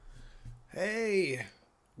Hey,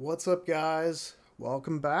 what's up, guys?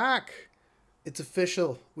 Welcome back. It's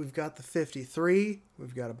official. We've got the 53.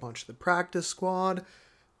 We've got a bunch of the practice squad.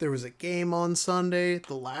 There was a game on Sunday,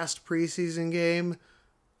 the last preseason game.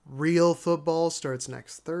 Real football starts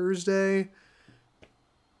next Thursday.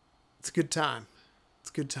 It's a good time.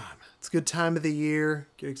 It's a good time. It's a good time of the year.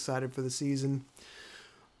 Get excited for the season.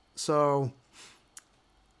 So,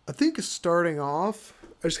 I think starting off,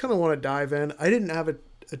 I just kind of want to dive in. I didn't have a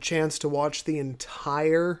chance to watch the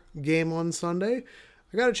entire game on Sunday.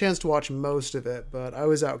 I got a chance to watch most of it, but I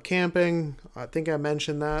was out camping. I think I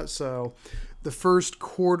mentioned that. So the first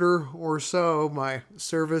quarter or so, my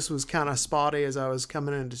service was kind of spotty as I was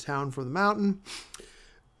coming into town from the mountain.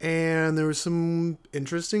 And there was some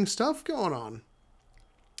interesting stuff going on.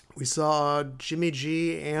 We saw Jimmy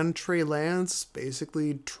G and Trey Lance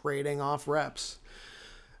basically trading off reps.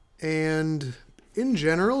 And in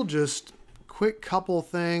general, just quick couple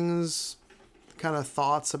things, kind of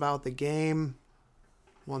thoughts about the game.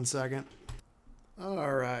 One second.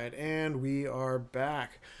 All right, and we are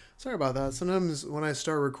back. Sorry about that. Sometimes when I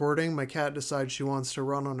start recording, my cat decides she wants to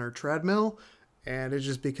run on her treadmill, and it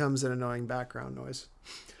just becomes an annoying background noise.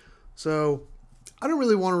 So, I don't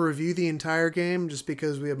really want to review the entire game just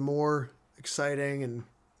because we have more exciting and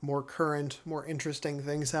more current, more interesting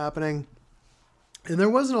things happening. And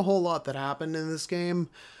there wasn't a whole lot that happened in this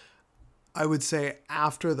game. I would say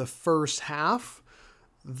after the first half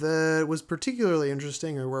that was particularly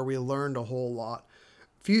interesting or where we learned a whole lot.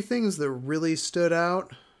 A few things that really stood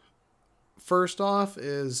out. First off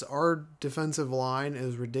is our defensive line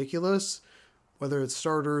is ridiculous. Whether it's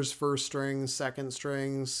starters, first strings, second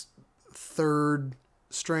strings, third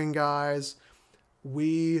string guys,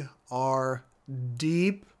 we are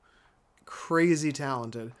deep, crazy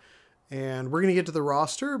talented. And we're going to get to the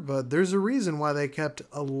roster, but there's a reason why they kept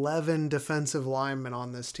 11 defensive linemen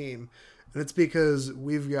on this team. And it's because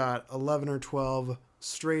we've got 11 or 12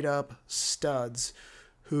 straight up studs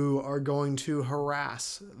who are going to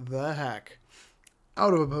harass the heck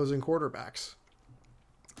out of opposing quarterbacks.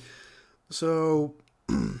 So,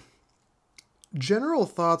 general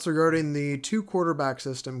thoughts regarding the two quarterback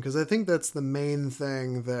system, because I think that's the main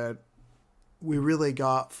thing that we really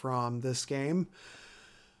got from this game.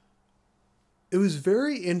 It was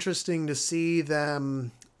very interesting to see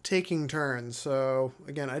them taking turns. So,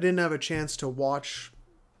 again, I didn't have a chance to watch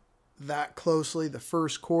that closely the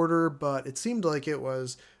first quarter, but it seemed like it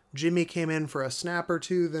was Jimmy came in for a snap or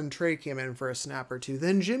two, then Trey came in for a snap or two,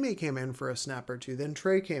 then Jimmy came in for a snap or two, then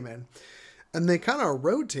Trey came in. And they kind of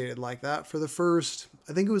rotated like that for the first,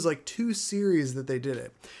 I think it was like 2 series that they did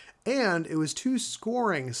it. And it was 2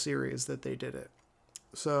 scoring series that they did it.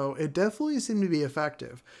 So it definitely seemed to be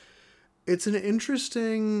effective. It's an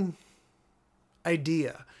interesting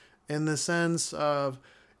idea in the sense of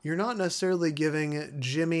you're not necessarily giving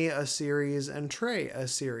Jimmy a series and Trey a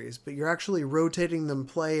series, but you're actually rotating them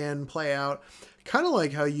play in, play out, kind of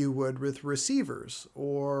like how you would with receivers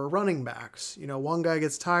or running backs. You know, one guy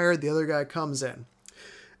gets tired, the other guy comes in.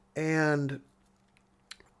 And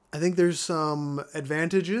I think there's some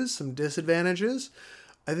advantages, some disadvantages.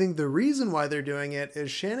 I think the reason why they're doing it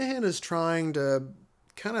is Shanahan is trying to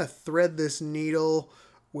kind of thread this needle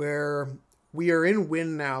where we are in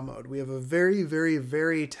win now mode. We have a very, very,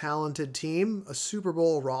 very talented team, a Super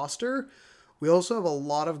Bowl roster. We also have a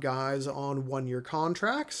lot of guys on 1-year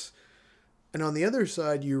contracts. And on the other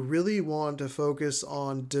side, you really want to focus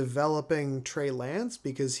on developing Trey Lance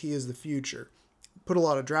because he is the future. Put a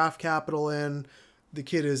lot of draft capital in. The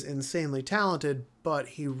kid is insanely talented, but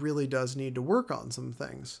he really does need to work on some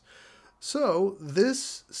things. So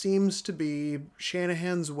this seems to be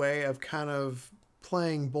Shanahan's way of kind of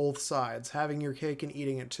playing both sides, having your cake and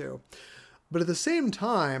eating it too. But at the same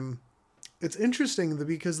time, it's interesting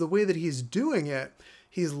because the way that he's doing it,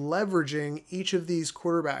 he's leveraging each of these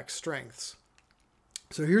quarterback strengths.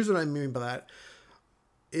 So here's what I mean by that.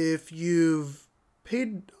 If you've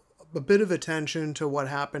paid a bit of attention to what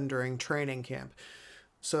happened during training camp,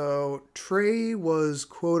 so Trey was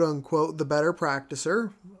quote unquote the better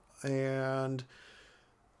practicer,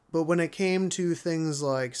 but when it came to things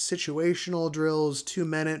like situational drills,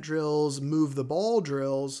 2-minute drills, move the ball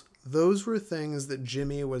drills, those were things that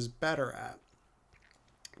Jimmy was better at.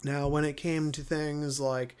 Now, when it came to things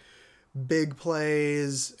like big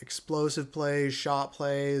plays, explosive plays, shot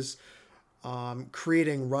plays,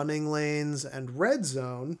 creating running lanes, and red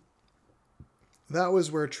zone, that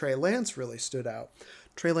was where Trey Lance really stood out.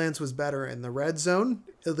 Trey Lance was better in the red zone.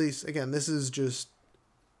 At least, again, this is just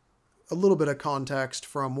a little bit of context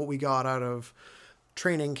from what we got out of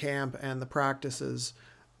training camp and the practices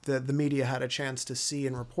that the media had a chance to see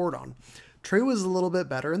and report on. Trey was a little bit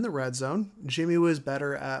better in the red zone. Jimmy was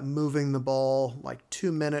better at moving the ball, like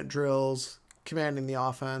 2-minute drills, commanding the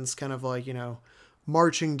offense, kind of like,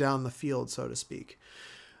 marching down the field, so to speak.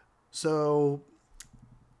 So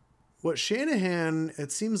what Shanahan,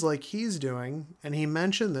 it seems like he's doing, and he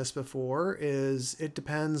mentioned this before, is it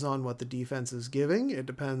depends on what the defense is giving. It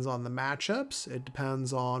depends on the matchups. It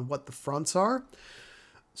depends on what the fronts are.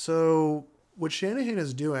 So what Shanahan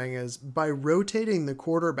is doing is by rotating the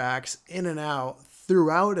quarterbacks in and out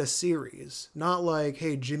throughout a series, not like,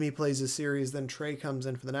 hey, Jimmy plays a series, then Trey comes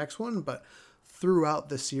in for the next one, but throughout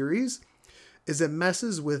the series, is it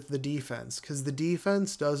messes with the defense because the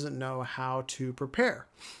defense doesn't know how to prepare.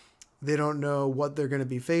 They don't know what they're going to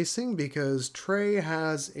be facing because Trey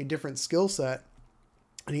has a different skill set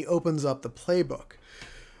and he opens up the playbook.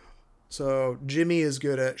 So Jimmy is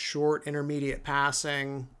good at short, intermediate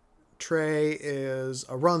passing. Trey is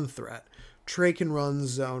a run threat. Trey can run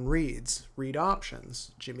zone reads, read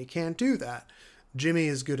options. Jimmy can't do that. Jimmy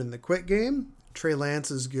is good in the quick game. Trey Lance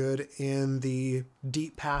is good in the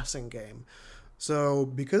deep passing game. So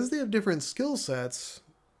because they have different skill sets,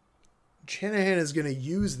 Shanahan is going to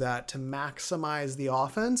use that to maximize the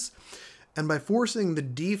offense. And by forcing the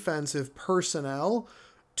defensive personnel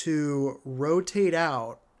to rotate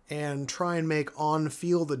out and try and make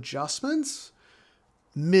on-field adjustments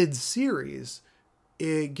mid-series,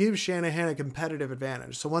 it gives Shanahan a competitive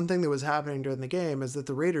advantage. So one thing that was happening during the game is that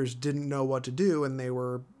the Raiders didn't know what to do, and they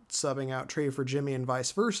were subbing out Trey for Jimmy and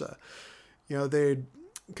vice versa.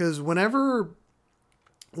 Because whenever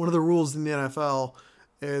one of the rules in the NFL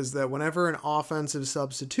is that whenever an offensive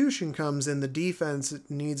substitution comes in, the defense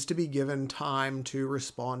needs to be given time to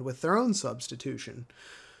respond with their own substitution.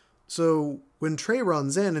 So when Trey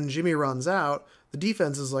runs in and Jimmy runs out, the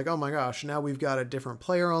defense is like, oh my gosh, now we've got a different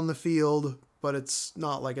player on the field, but it's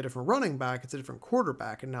not like a different running back, it's a different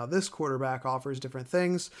quarterback. And now this quarterback offers different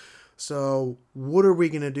things. So what are we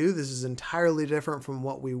going to do? This is entirely different from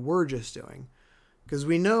what we were just doing. Because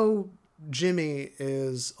we know Jimmy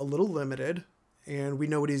is a little limited, and we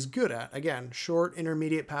know what he's good at. Again, short,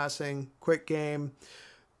 intermediate passing, quick game.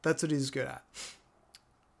 That's what he's good at.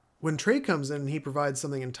 When Trey comes in and he provides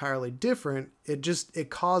something entirely different, it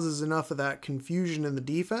causes enough of that confusion in the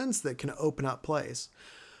defense that can open up plays.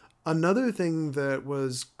 Another thing that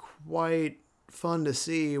was quite fun to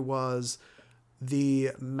see was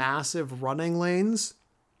the massive running lanes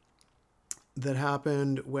that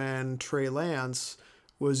happened when Trey Lance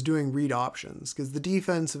was doing read options, because the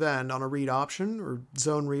defensive end on a read option or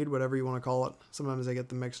zone read, whatever you want to call it, sometimes I get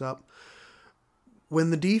them mixed up.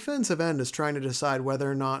 When the defensive end is trying to decide whether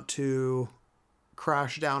or not to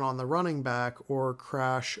crash down on the running back or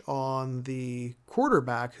crash on the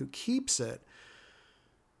quarterback who keeps it,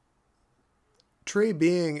 Trey,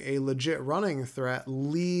 being a legit running threat,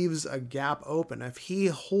 leaves a gap open. If he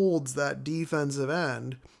holds that defensive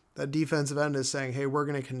end is saying, hey, we're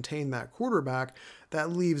going to contain that quarterback, that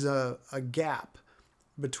leaves a gap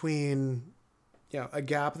between, a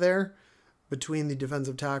gap there between the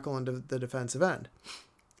defensive tackle and the defensive end.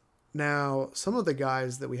 Now, some of the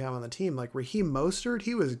guys that we have on the team, like Raheem Mostert,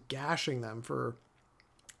 he was gashing them for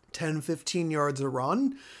 10, 15 yards a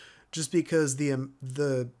run just because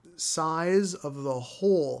the size of the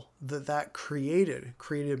hole that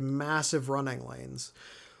created massive running lanes.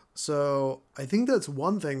 So I think that's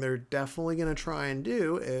one thing they're definitely going to try and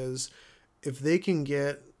do is if they can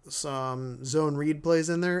get some zone read plays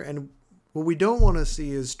in there. And what we don't want to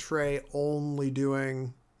see is Trey only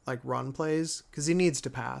doing like run plays because he needs to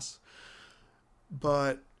pass.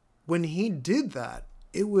 But when he did that,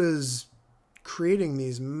 it was creating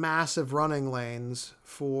these massive running lanes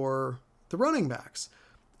for the running backs.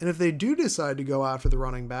 And if they do decide to go after the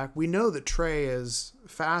running back, we know that Trey is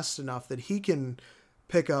fast enough that he can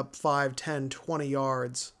pick up 5, 10, 20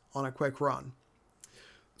 yards on a quick run.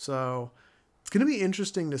 So it's going to be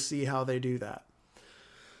interesting to see how they do that.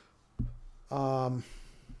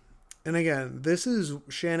 And again, this is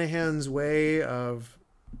Shanahan's way of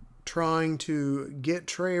trying to get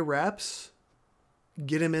Trey reps,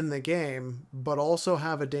 get him in the game, but also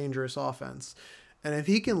have a dangerous offense. And if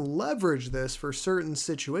he can leverage this for certain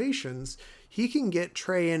situations, he can get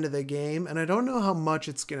Trey into the game. And I don't know how much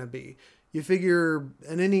it's going to be. You figure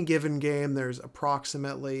in any given game, there's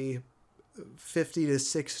approximately 50 to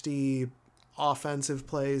 60 offensive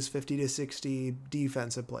plays, 50 to 60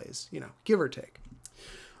 defensive plays, give or take.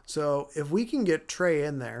 So if we can get Trey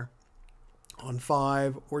in there on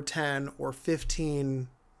 5 or 10 or 15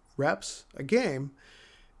 reps a game,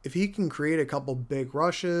 if he can create a couple big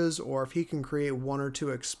rushes or if he can create 1 or 2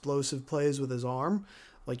 explosive plays with his arm,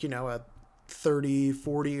 like, a 30,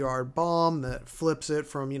 40-yard bomb that flips it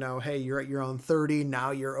from, hey, you're at your own 30,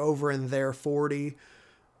 now you're over in their 40.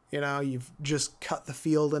 You've just cut the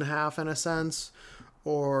field in half in a sense.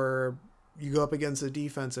 Or you go up against a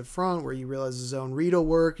defensive front where you realize the zone read will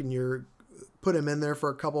work and you're put him in there for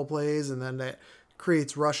a couple plays, and then that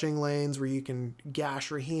creates rushing lanes where you can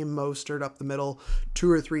gash Raheem Mostert up the middle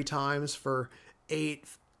 2 or 3 times for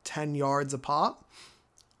 8-10 yards a pop.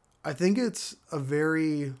 I think it's a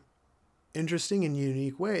very interesting and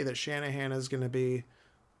unique way that Shanahan is going to be,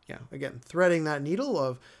 again, threading that needle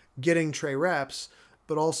of getting Trey reps,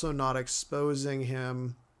 but also not exposing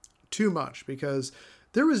him too much, because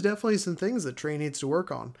there was definitely some things that Trey needs to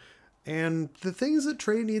work on. And the things that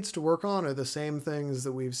Trey needs to work on are the same things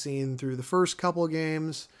that we've seen through the first couple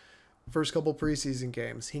games, first couple preseason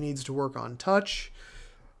games. He needs to work on touch.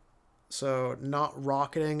 So not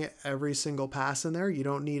rocketing every single pass in there. You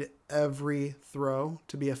don't need every throw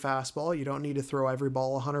to be a fastball. You don't need to throw every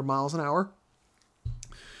ball 100 miles an hour.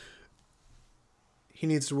 He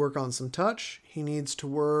needs to work on some touch. He needs to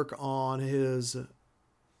work on his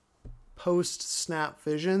post-snap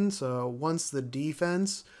vision. So once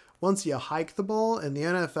you hike the ball in the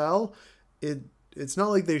NFL, it's not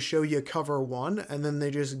like they show you cover one and then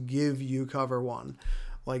they just give you cover one.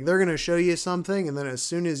 Like, they're going to show you something, and then as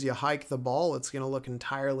soon as you hike the ball, it's going to look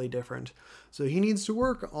entirely different. So he needs to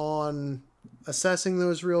work on assessing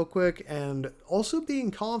those real quick and also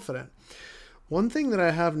being confident. One thing that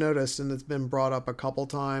I have noticed, and it's been brought up a couple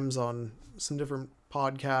times on some different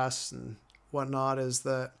podcasts and whatnot, is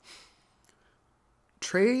that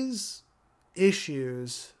Trey's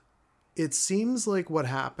issues, it seems like what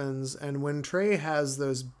happens, and when Trey has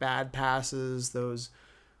those bad passes,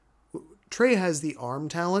 Trey has the arm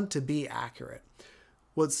talent to be accurate.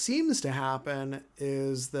 What seems to happen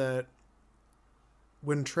is that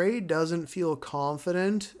when Trey doesn't feel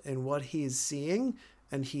confident in what he's seeing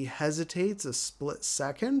and he hesitates a split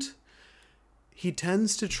second, he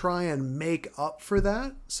tends to try and make up for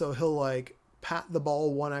that. So he'll pat the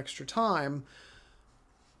ball one extra time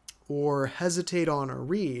or hesitate on a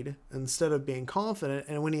read instead of being confident.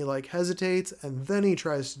 And when he hesitates and then he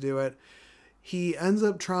tries to do it, he ends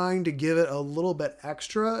up trying to give it a little bit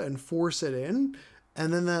extra and force it in.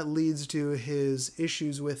 And then that leads to his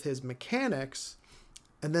issues with his mechanics.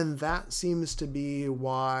 And then that seems to be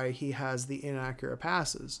why he has the inaccurate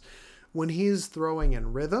passes. When he's throwing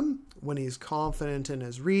in rhythm, when he's confident in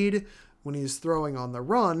his read, when he's throwing on the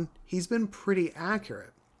run, he's been pretty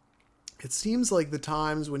accurate. It seems like the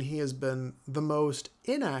times when he has been the most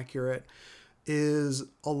inaccurate is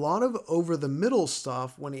a lot of over the middle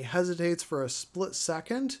stuff when he hesitates for a split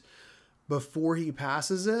second before he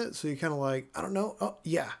passes it. So you kind of I don't know. Oh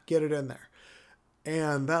yeah, get it in there.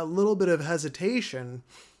 And that little bit of hesitation,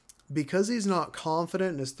 because he's not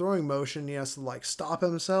confident in his throwing motion, he has to stop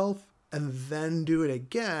himself and then do it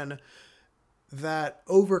again. That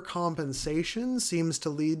overcompensation seems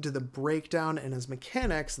to lead to the breakdown in his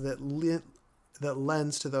mechanics that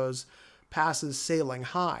lends to those passes sailing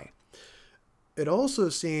high. It also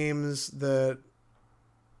seems that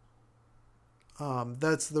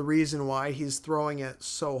that's the reason why he's throwing it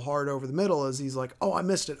so hard over the middle, is he's like, oh, I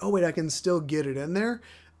missed it. Oh, wait, I can still get it in there.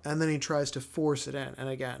 And then he tries to force it in. And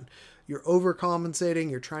again, you're overcompensating.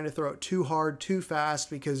 You're trying to throw it too hard, too fast,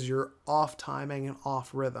 because you're off timing and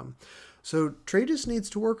off rhythm. So Trey just needs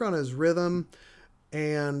to work on his rhythm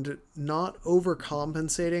and not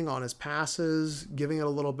overcompensating on his passes, giving it a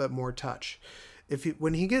little bit more touch.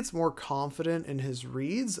 When he gets more confident in his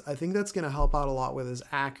reads, I think that's going to help out a lot with his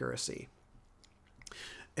accuracy.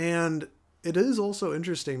 And it is also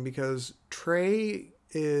interesting because Trey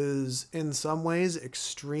is in some ways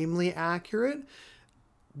extremely accurate,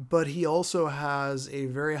 but he also has a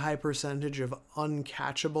very high percentage of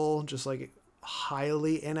uncatchable, just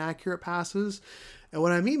highly inaccurate passes. And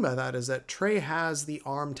what I mean by that is that Trey has the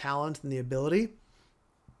arm talent and the ability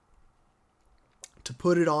to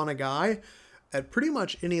put it on a guy at pretty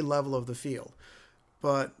much any level of the field.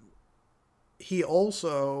 But he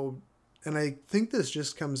also, and I think this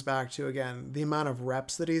just comes back to, again, the amount of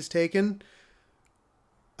reps that he's taken.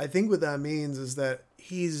 I think what that means is that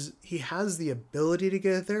he has the ability to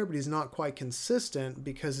get there, but he's not quite consistent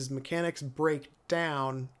because his mechanics break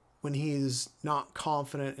down when he's not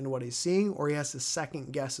confident in what he's seeing, or he has to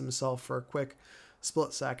second guess himself for a quick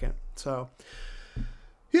split second. So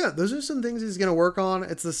yeah, those are some things he's going to work on.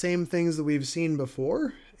 It's the same things that we've seen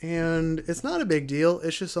before, and it's not a big deal.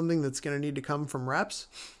 It's just something that's going to need to come from reps.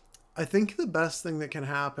 I think the best thing that can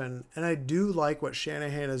happen, and I do like what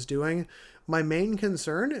Shanahan is doing, my main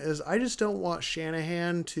concern is I just don't want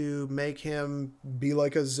Shanahan to make him be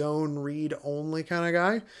like a zone read only kind of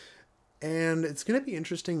guy. And it's going to be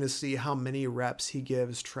interesting to see how many reps he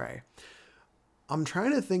gives Trey. I'm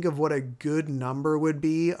trying to think of what a good number would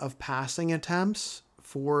be of passing attempts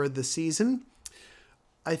for the season.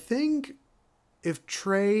 I think if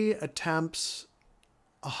Trey attempts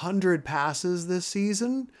 100 passes this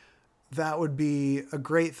season, that would be a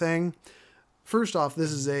great thing. First off,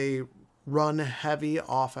 this is a run-heavy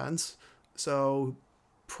offense, so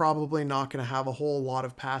probably not going to have a whole lot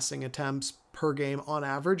of passing attempts per game on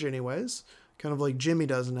average anyways. Kind of like Jimmy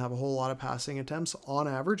doesn't have a whole lot of passing attempts on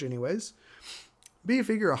average anyways. But you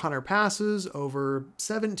figure 100 passes over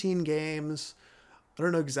 17 games. I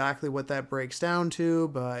don't know exactly what that breaks down to,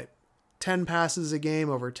 but 10 passes a game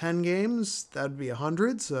over 10 games, that'd be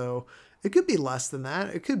 100. So it could be less than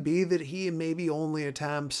that. It could be that he maybe only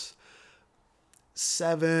attempts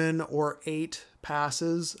 7 or 8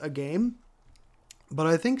 passes a game. But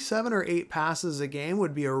I think 7 or 8 passes a game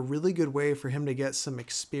would be a really good way for him to get some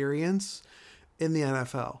experience in the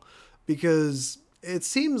NFL. Because it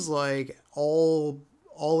seems like all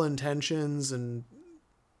intentions and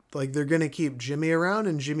like they're going to keep Jimmy around,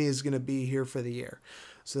 and Jimmy is going to be here for the year.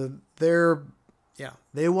 So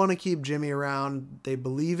they want to keep Jimmy around. They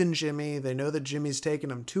believe in Jimmy. They know that Jimmy's taken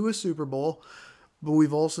them to a Super Bowl, but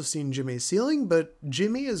we've also seen Jimmy's ceiling, but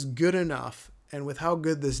Jimmy is good enough. And with how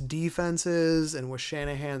good this defense is, and with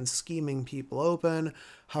Shanahan scheming people open,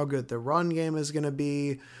 how good the run game is going to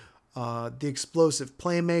be, the explosive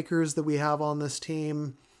playmakers that we have on this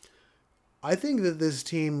team, I think that this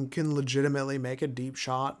team can legitimately make a deep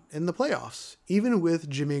shot in the playoffs, even with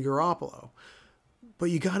Jimmy Garoppolo. But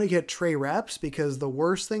you got to get Trey reps, because the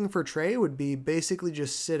worst thing for Trey would be basically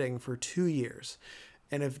just sitting for 2 years.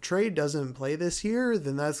 And if Trey doesn't play this year,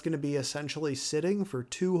 then that's going to be essentially sitting for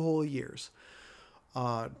 2 whole years.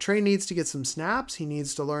 Trey needs to get some snaps. He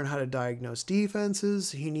needs to learn how to diagnose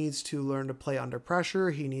defenses. He needs to learn to play under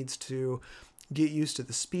pressure. He needs to get used to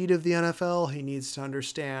the speed of the NFL. He needs to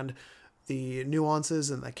understand the nuances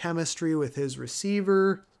and the chemistry with his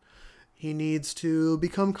receiver. He needs to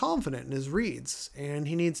become confident in his reads, and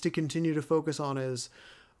he needs to continue to focus on his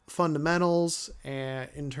fundamentals and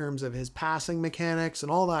in terms of his passing mechanics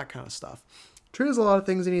and all that kind of stuff. Trey has a lot of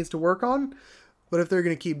things he needs to work on. But if they're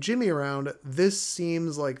going to keep Jimmy around, this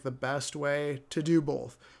seems like the best way to do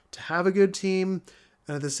both. To have a good team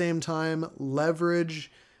and at the same time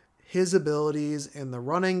leverage his abilities in the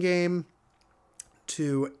running game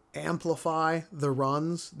to amplify the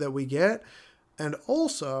runs that we get, and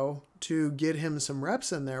also to get him some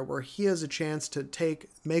reps in there where he has a chance to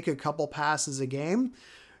make a couple passes a game.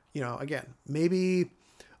 You know, again, maybe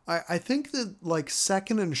I think that like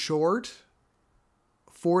second and short,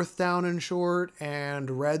 fourth down and short, and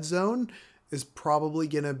red zone is probably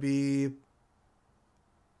going to be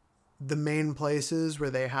the main places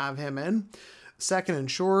where they have him in. Second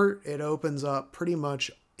and short, it opens up pretty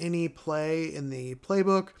much any play in the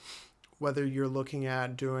playbook, whether you're looking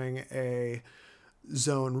at doing a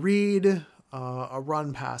zone read, a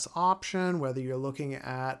run pass option, whether you're looking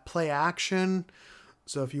at play action.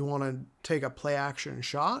 So if you want to take a play action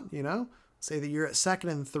shot, say that you're at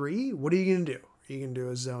 2nd and 3, what are you going to do? You can do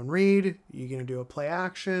a zone read. You can do a play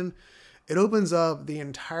action. It opens up the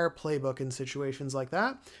entire playbook in situations like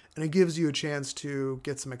that, and it gives you a chance to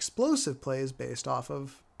get some explosive plays based off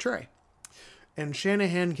of Trey. And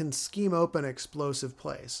Shanahan can scheme open explosive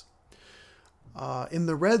plays. In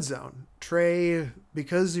the red zone, Trey,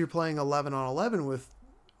 because you're playing 11 on 11 with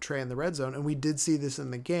Trey in the red zone, and we did see this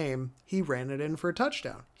in the game, he ran it in for a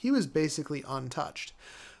touchdown. He was basically untouched.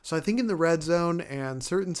 So I think in the red zone and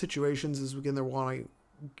certain situations is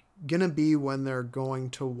gonna be when they're going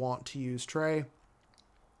to want to use Trey.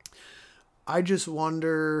 I just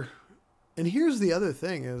wonder, and here's the other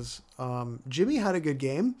thing is, Jimmy had a good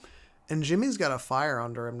game, and Jimmy's got a fire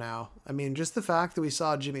under him now. I mean, just the fact that we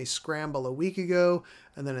saw Jimmy scramble a week ago,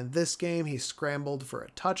 and then in this game he scrambled for a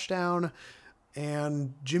touchdown,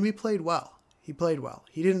 and Jimmy played well. He played well.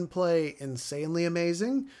 He didn't play insanely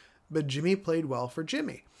amazing, but Jimmy played well for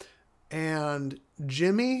Jimmy. And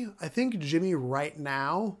I think Jimmy right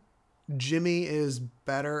now, Jimmy is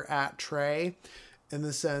better at Trey in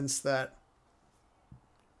the sense that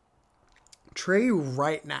Trey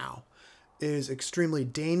right now is extremely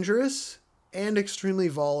dangerous and extremely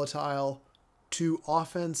volatile to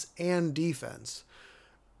offense and defense.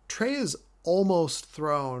 Trey has almost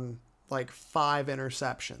thrown like 5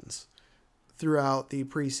 interceptions throughout the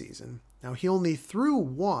preseason. Now, he only threw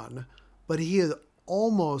 1, but he had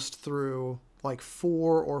almost threw like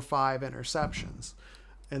 4 or 5 interceptions,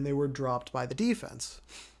 and they were dropped by the defense.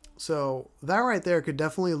 So that right there could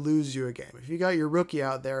definitely lose you a game. If you got your rookie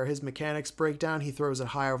out there, his mechanics break down, he throws it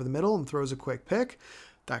high over the middle and throws a quick pick.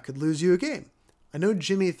 that could lose you a game. I know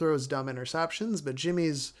Jimmy throws dumb interceptions, but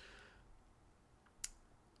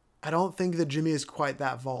I don't think that Jimmy is quite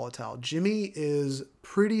that volatile. Jimmy is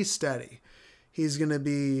pretty steady. He's going to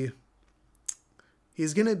be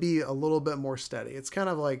a little bit more steady. It's kind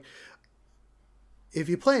of like if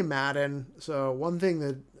you play Madden. So one thing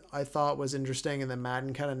that I thought was interesting and that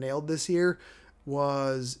Madden kind of nailed this year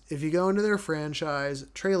was if you go into their franchise,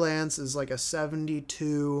 Trey Lance is like a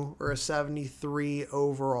 72 or a 73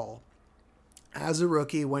 overall as a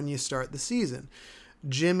rookie when you start the season.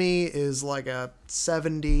 Jimmy is like a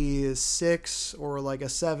 76 or like a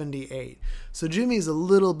 78. So Jimmy's a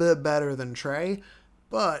little bit better than Trey,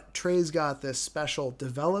 but Trey's got this special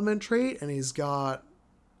development trait, and he's got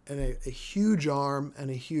a huge arm and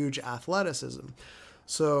a huge athleticism.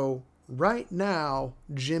 So right now,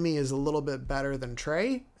 Jimmy is a little bit better than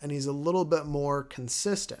Trey, and he's a little bit more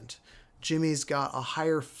consistent. Jimmy's got a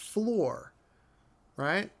higher floor,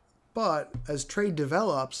 right? But as Trey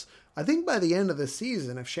develops, I think by the end of the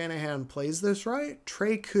season, if Shanahan plays this right,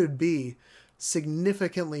 Trey could be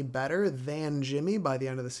significantly better than Jimmy by the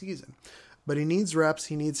end of the season. But he needs reps.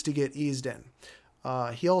 He needs to get eased in.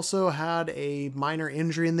 He also had a minor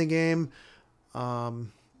injury in the game.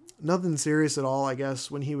 Nothing serious at all, I guess.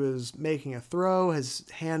 When he was making a throw, his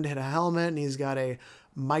hand hit a helmet, and he's got a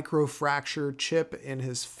microfracture chip in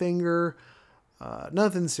his finger.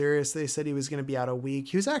 Nothing serious. They said he was going to be out a week.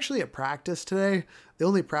 He was actually at practice today. They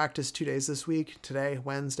only practiced 2 days this week. Today,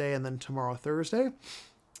 Wednesday, and then tomorrow, Thursday.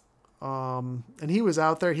 And he was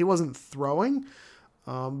out there. He wasn't throwing,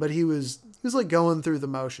 but he was like going through the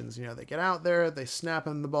motions. You know, they get out there, they snap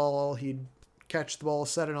him the ball, he'd catch the ball,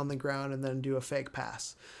 set it on the ground, and then do a fake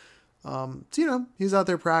pass. So, you know, he's out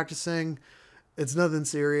there practicing. It's nothing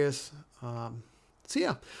serious. So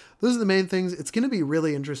yeah, those are the main things. It's going to be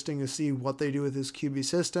really interesting to see what they do with this QB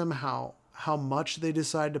system, how much they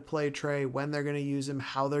decide to play Trey, when they're going to use him,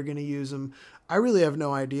 how they're going to use him. I really have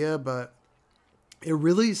no idea, but it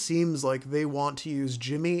really seems like they want to use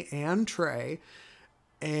Jimmy and Trey,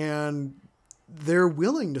 and they're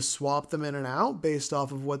willing to swap them in and out based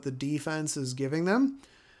off of what the defense is giving them.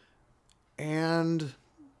 And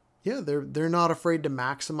yeah, they're not afraid to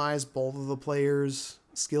maximize both of the players'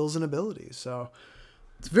 skills and abilities. So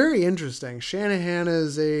it's very interesting. Shanahan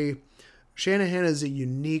is a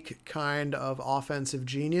unique kind of offensive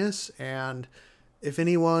genius, and if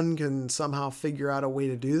anyone can somehow figure out a way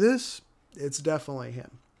to do this, it's definitely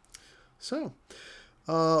him. So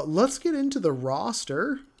let's get into the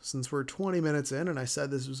roster, since we're 20 minutes in, and I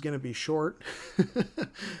said this was going to be short.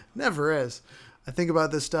 Never is. I think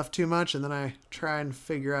about this stuff too much, and then I try and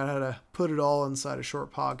figure out how to put it all inside a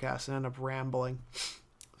short podcast and end up rambling.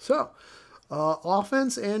 So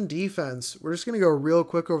offense and defense. We're just going to go real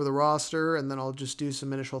quick over the roster, and then I'll just do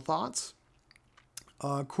some initial thoughts.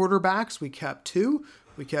 Quarterbacks, we kept 2.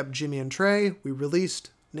 We kept Jimmy and Trey. We released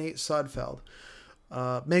Nate Sudfeld.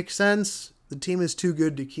 Makes sense. The team is too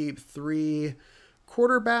good to keep 3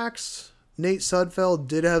 quarterbacks. Nate Sudfeld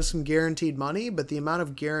did have some guaranteed money, but the amount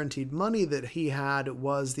of guaranteed money that he had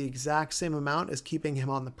was the exact same amount as keeping him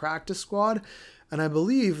on the practice squad. And I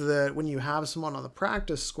believe that when you have someone on the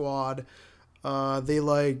practice squad, they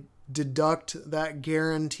like deduct that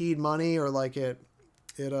guaranteed money, or like it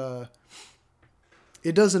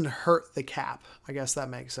doesn't hurt the cap. I guess that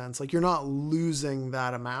makes sense. Like, you're not losing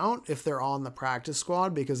that amount if they're on the practice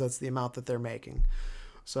squad, because that's the amount that they're making.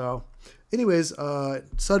 So anyways,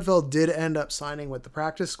 Sudfeld did end up signing with the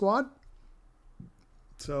practice squad.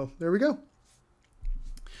 So there we go.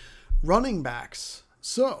 Running backs.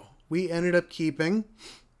 So we ended up keeping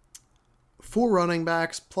 4 running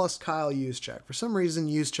backs plus Kyle Juszczyk. For some reason,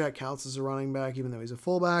 Juszczyk counts as a running back, even though he's a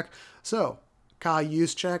fullback. So Kyle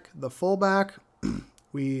Juszczyk, the fullback.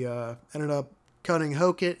 We ended up cutting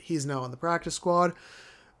Hokett. He's now on the practice squad.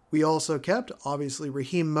 We also kept, obviously,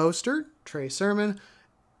 Raheem Mostert, Trey Sermon,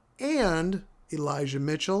 and Elijah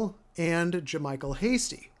Mitchell, and JaMycal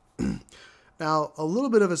Hasty. Now, a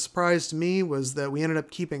little bit of a surprise to me was that we ended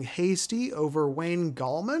up keeping Hasty over Wayne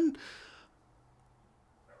Gallman.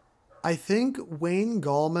 I think Wayne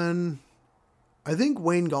Gallman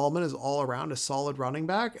is all around a solid running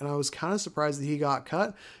back, and I was kind of surprised that he got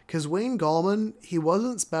cut, because Wayne Gallman, he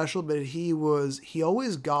wasn't special, but he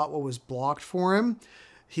always got what was blocked for him.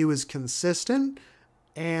 He was consistent,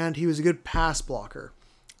 and he was a good pass blocker.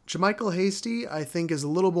 JaMycal Hasty, I think, is a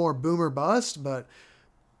little more boomer bust, but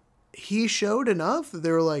he showed enough that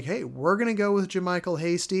they were like, hey, we're going to go with JaMycal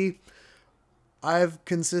Hasty. I've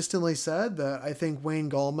consistently said that I think Wayne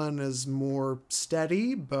Gallman is more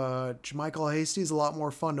steady, but JaMycal Hasty is a lot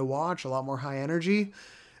more fun to watch, a lot more high energy.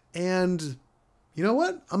 And You know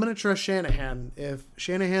what? I'm going to trust Shanahan. If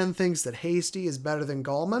Shanahan thinks that Hasty is better than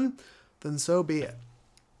Gallman, then so be it.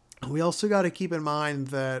 We also got to keep in mind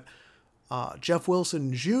that Jeff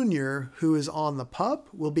Wilson Jr., who is on the PUP,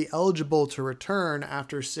 will be eligible to return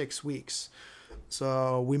after 6 weeks.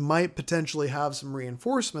 So we might potentially have some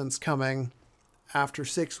reinforcements coming after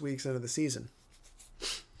 6 weeks into the season.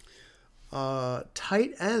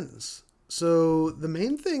 Tight ends. So the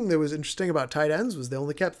main thing that was interesting about tight ends was they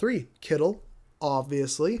only kept 3. Kittle,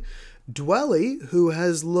 obviously. Dwelly, who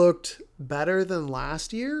has looked better than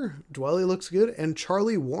last year. Dwelly looks good. And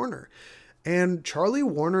Charlie Warner. And Charlie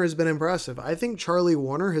Warner has been impressive. I think Charlie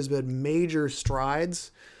Warner has been major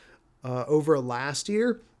strides over last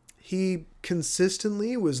year. He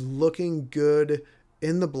consistently was looking good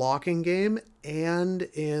in the blocking game and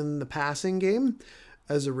in the passing game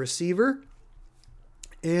as a receiver.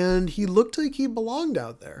 And he looked like he belonged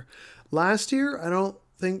out there. Last year, I don't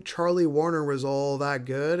think Charlie Warner was all that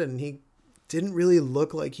good, and he didn't really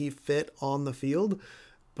look like he fit on the field.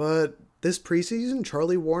 But this preseason,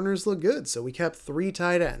 Charlie Warner's looked good, so we kept 3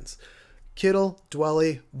 tight ends. Kittle,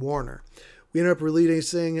 Dwelly, Warner. We ended up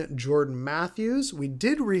releasing Jordan Matthews. We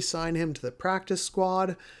did re-sign him to the practice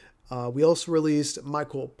squad. We also released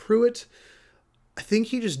Michael Pruitt. I think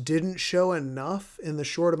he just didn't show enough in the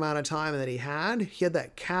short amount of time that he had. He had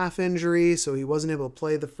that calf injury, so he wasn't able to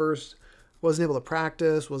play wasn't able to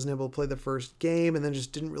practice, wasn't able to play the first game, and then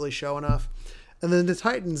just didn't really show enough. And then the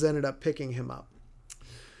Titans ended up picking him up.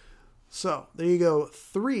 So there you go,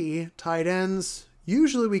 3 tight ends.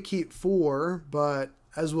 Usually we keep 4, but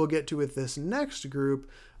as we'll get to with this next group,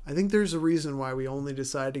 I think there's a reason why we only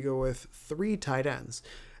decided to go with 3 tight ends.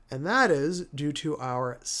 And that is due to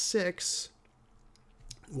our 6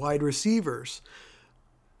 wide receivers.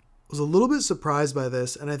 I was a little bit surprised by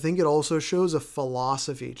this, and I think it also shows a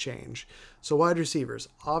philosophy change. So wide receivers,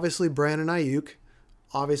 obviously Brandon Ayuk,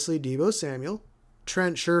 obviously Deebo Samuel.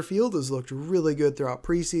 Trent Sherfield has looked really good throughout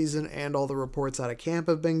preseason, and all the reports out of camp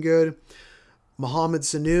have been good. Mohamed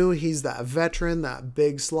Sanu, he's that veteran, that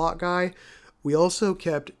big slot guy. We also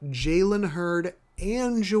kept Jalen Hurd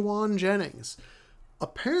and Juwan Jennings.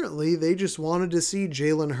 Apparently, they just wanted to see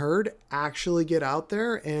Jalen Hurd actually get out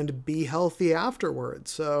there and be healthy afterwards.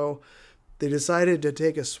 So they decided to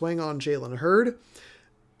take a swing on Jalen Hurd.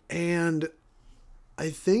 And I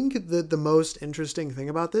think that the most interesting thing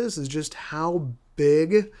about this is just how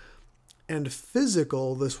big and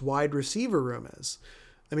physical this wide receiver room is.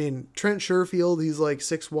 I mean, Trent Sherfield, he's like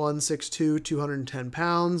 6'1", 6'2", 210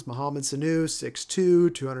 pounds. Mohamed Sanu,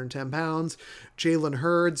 6'2", 210 pounds. Jalen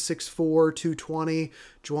Hurd, 6'4", 220.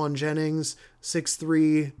 Juwan Jennings,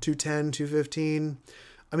 6'3", 210, 215.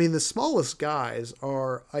 I mean, the smallest guys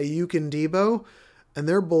are Ayuk and Deebo, and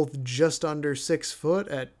they're both just under 6 foot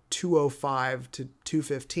at 205 to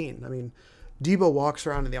 215. I mean, Deebo walks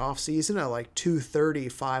around in the offseason at like 230,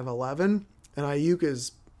 5'11", and Ayuk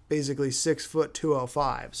is basically 6 foot,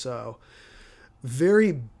 205. So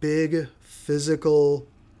very big, physical,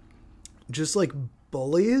 just like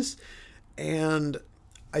bullies. And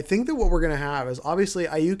I think that what we're going to have is obviously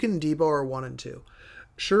Ayuk and Deebo are 1 and 2.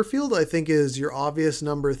 Sherfield, I think, is your obvious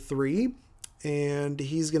number 3. And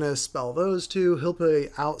he's going to spell those 2. He'll play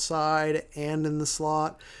outside and in the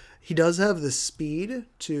slot. He does have the speed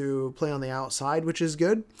to play on the outside, which is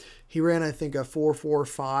good. He ran, I think, a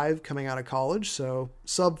 4.45 coming out of college, so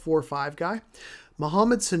sub 4.5 guy.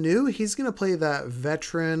 Mohamed Sanu, he's going to play that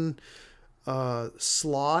veteran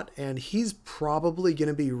slot, and he's probably going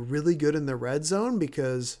to be really good in the red zone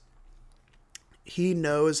because he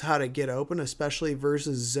knows how to get open, especially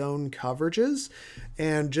versus zone coverages.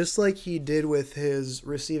 And just like he did with his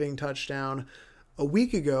receiving touchdown a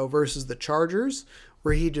week ago versus the Chargers,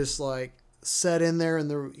 where he just like set in there and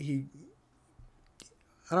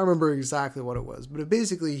I don't remember exactly what it was, but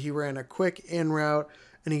basically he ran a quick in route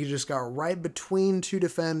and he just got right between 2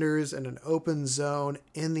 defenders in an open zone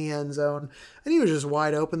in the end zone, and he was just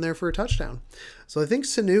wide open there for a touchdown. So I think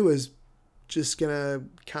Sanu is just going to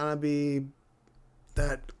kind of be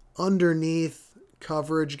that underneath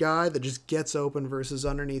coverage guy that just gets open versus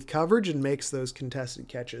underneath coverage and makes those contested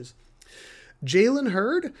catches. Jalen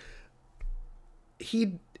Hurd,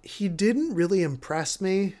 he didn't really impress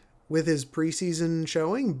me with his preseason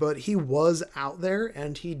showing, but he was out there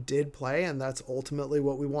and he did play, and that's ultimately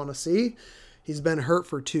what we want to see. He's been hurt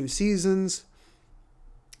for 2 seasons.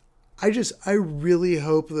 I really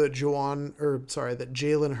hope that that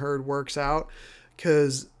Jalen Hurd works out,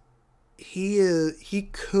 because he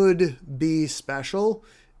could be special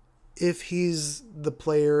if he's the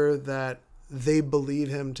player that they believe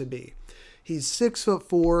him to be. He's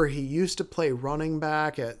 6'4". He used to play running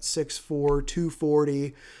back at 6'4",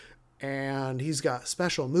 240. and he's got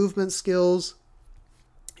special movement skills.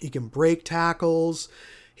 He can break tackles.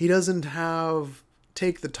 He doesn't have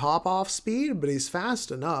take the top off speed, but he's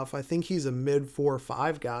fast enough. I think he's a mid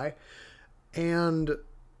 4.5 guy. And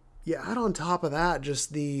yeah, add on top of that,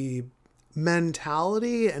 just the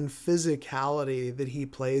mentality and physicality that he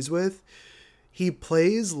plays with. He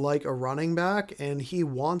plays like a running back, and he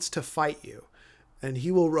wants to fight you, and he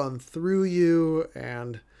will run through you.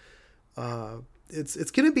 And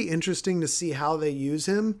it's going to be interesting to see how they use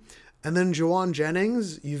him. And then Jauan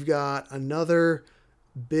Jennings, you've got another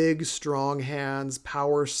big, strong hands,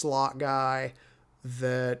 power slot guy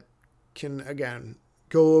that can, again,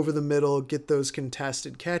 go over the middle, get those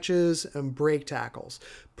contested catches, and break tackles.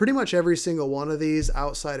 Pretty much every single one of these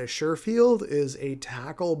outside of Sherfield is a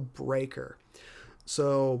tackle breaker.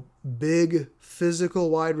 So big physical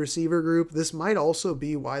wide receiver group. This might also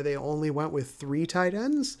be why they only went with 3 tight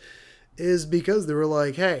ends, is because they were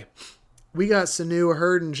like, hey, we got Sanu,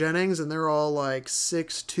 Hurd, and Jennings, and they're all like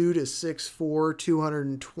 6'2 to 6'4",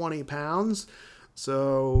 220 pounds.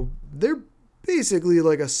 So they're basically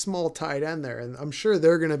like a small tight end there. And I'm sure they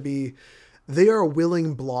are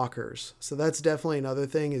willing blockers. So that's definitely another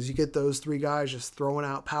thing, is you get those 3 guys just throwing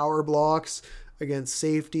out power blocks against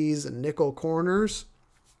safeties and nickel corners.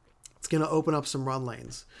 It's going to open up some run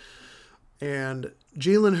lanes. And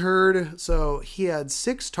Jalen Hurd, so he had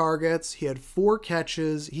 6 targets. He had 4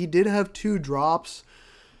 catches. He did have 2 drops.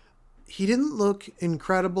 He didn't look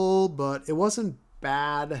incredible, but it wasn't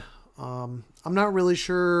bad. I'm not really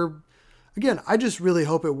sure. Again, I just really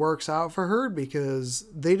hope it works out for Hurd, because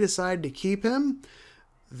they decide to keep him.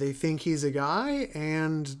 They think he's a guy.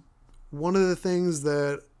 And one of the things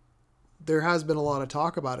that there has been a lot of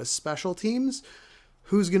talk about is special teams.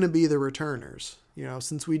 Who's going to be the returners? You know,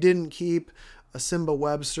 since we didn't keep a Simba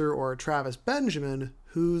Webster or a Travis Benjamin,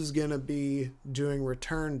 who's going to be doing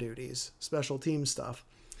return duties, special team stuff?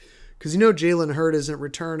 Because Jalen Hurd isn't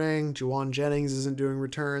returning. Jauan Jennings isn't doing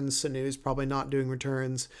returns. Sanu's probably not doing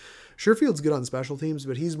returns. Sherfield's good on special teams,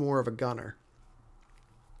 but he's more of a gunner.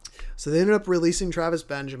 So they ended up releasing Travis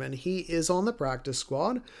Benjamin. He is on the practice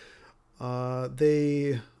squad.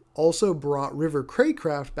 They also brought River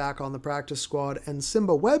Craycraft back on the practice squad, and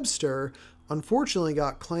Simba Webster unfortunately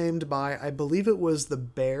got claimed by, I believe it was the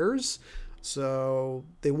Bears. So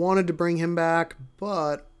they wanted to bring him back,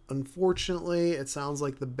 but unfortunately it sounds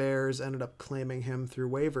like the Bears ended up claiming him through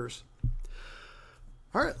waivers.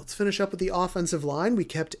 All right, let's finish up with the offensive line. We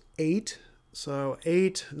kept 8, so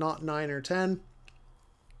 8, not 9 or 10.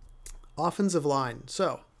 Offensive line.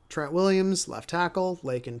 So Trent Williams, left tackle,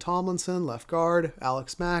 Laken Tomlinson, left guard,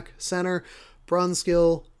 Alex Mack, center,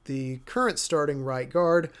 Brunskill, the current starting right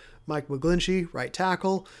guard, Mike McGlinchey, right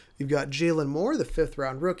tackle. You've got Jalen Moore, the 5th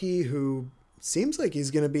round rookie, who seems like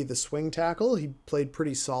he's going to be the swing tackle. He played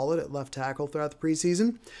pretty solid at left tackle throughout the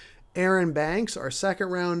preseason. Aaron Banks, our 2nd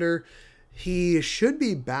rounder. He should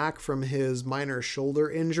be back from his minor shoulder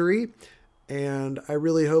injury, and I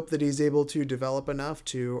really hope that he's able to develop enough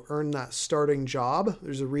to earn that starting job.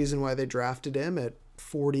 There's a reason why they drafted him at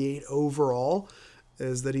 48 overall,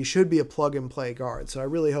 is that he should be a plug-and-play guard. So I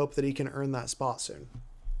really hope that he can earn that spot soon.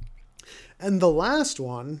 And the last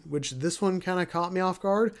one, which this one kind of caught me off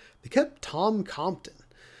guard, they kept Tom Compton.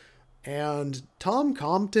 And Tom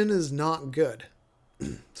Compton is not good.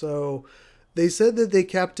 So they said that they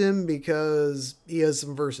kept him because he has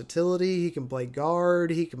some versatility. He can play guard.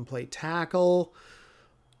 He can play tackle.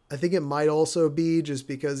 I think it might also be just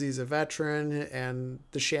because he's a veteran and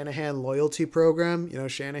the Shanahan loyalty program.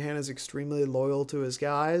 Shanahan is extremely loyal to his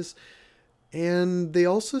guys. And they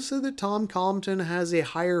also said that Tom Compton has a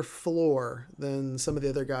higher floor than some of the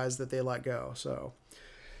other guys that they let go. So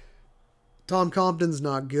Tom Compton's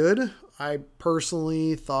not good. I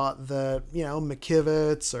personally thought that,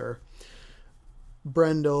 McKivitz or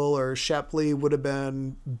Brendel or Shepley would have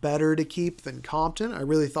been better to keep than Compton. I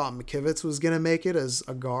really thought McKivitz was going to make it as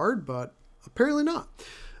a guard, but apparently not.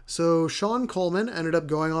 So Sean Coleman ended up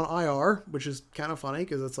going on IR, which is kind of funny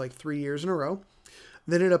because it's like 3 years in a row.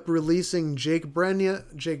 They ended up releasing Jake Brendel,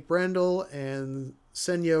 and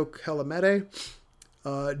Senyo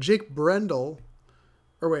Kelemete. Jake Brendel,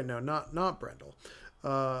 or wait, no, not Brendel.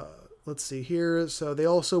 Let's see here. So they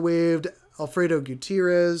also waived Alfredo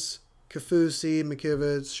Gutierrez, Kafusi,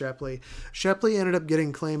 McKivitz, Shepley. Shepley ended up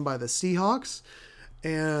getting claimed by the Seahawks.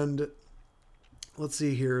 And let's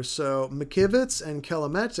see here. So McKivitz and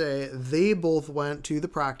Kelemete, they both went to the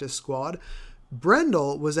practice squad.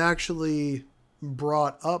 Brendel was actually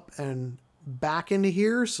brought up and back into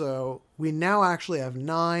here. So we now actually have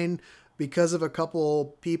 9 because of a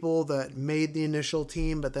couple people that made the initial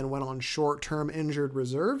team but then went on short-term injured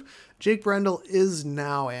reserve, Jake Brendel is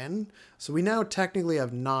now in. So we now technically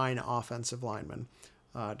have 9 offensive linemen.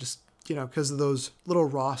 Just, because of those little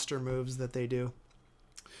roster moves that they do.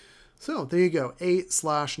 So there you go,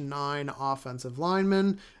 8/9 offensive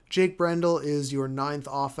linemen. Jake Brendel is your 9th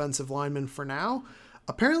offensive lineman for now.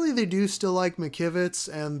 Apparently they do still like McKivitz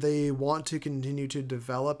and they want to continue to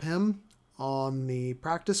develop him on the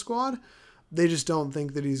practice squad. They just don't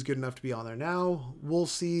think that he's good enough to be on there now. We'll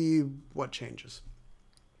see what changes.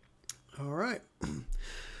 All right.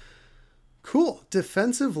 Cool.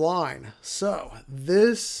 Defensive line. So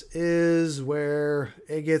this is where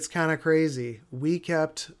it gets kind of crazy. We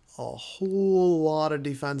kept a whole lot of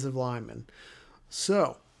defensive linemen.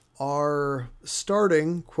 So our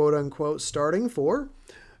starting, quote unquote, starting 4,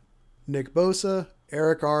 Nick Bosa,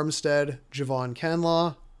 Eric Armstead, Javon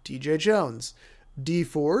Kinlaw, DJ Jones. D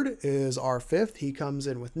Ford is our 5th. He comes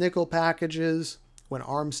in with nickel packages when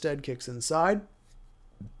Armstead kicks inside.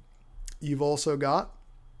 You've also got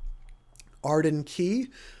Arden Key,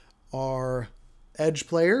 our edge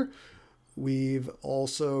player. We've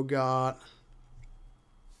also got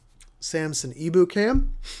Samson Ebukam,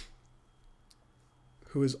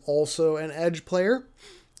 who is also an edge player.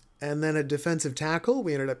 And then a defensive tackle,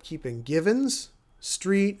 we ended up keeping Givens,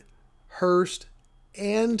 Street, Hurst,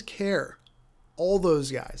 and Care. All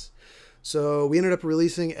those guys. So we ended up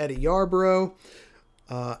releasing Eddie Yarborough,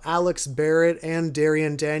 Alex Barrett, and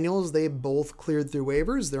Darian Daniels. They both cleared through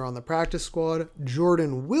waivers. They're on the practice squad.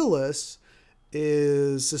 Jordan Willis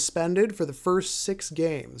is suspended for the first 6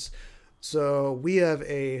 games. So we have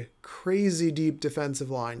a crazy deep defensive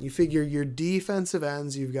line. You figure your defensive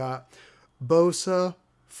ends, you've got Bosa,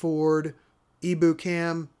 Ford,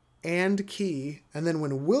 Ebukam, and Key. And then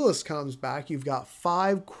when Willis comes back, you've got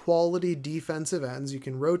 5 quality defensive ends you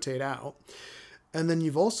can rotate out. And then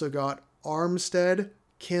you've also got Armstead,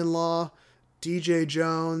 Kinlaw, DJ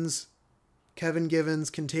Jones, Kevin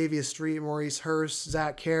Givens, Kentavious Street, Maurice Hurst,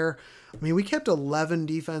 Zach Kerr. I mean, we kept 11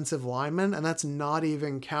 defensive linemen, and that's not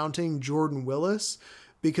even counting Jordan Willis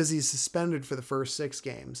because he's suspended for the first 6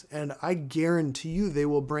 games. And I guarantee you they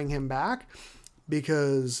will bring him back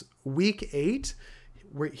because week 8,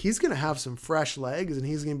 he's going to have some fresh legs and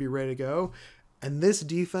he's going to be ready to go. And this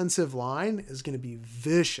defensive line is going to be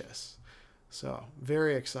vicious. So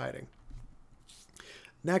very exciting.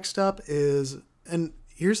 Next up is, and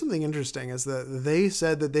here's something interesting, is that they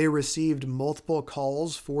said that they received multiple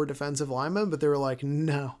calls for defensive linemen, but they were like,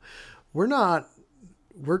 no,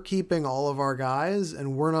 we're keeping all of our guys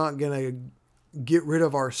and we're not going to get rid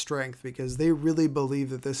of our strength because they really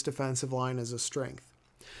believe that this defensive line is a strength.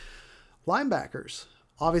 Linebackers.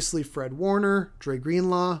 Obviously, Fred Warner, Dre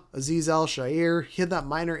Greenlaw, Azeez Al-Shaair. He had that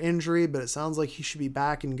minor injury, but it sounds like he should be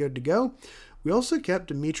back and good to go. We also kept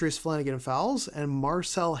Demetrius Flanagan-Fowles and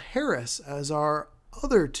Marcel Harris as our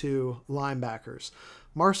other 2 linebackers.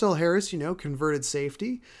 Marcel Harris, converted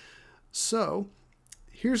safety. So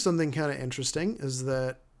here's something kind of interesting is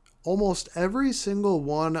that almost every single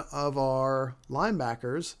one of our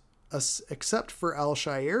linebackers, except for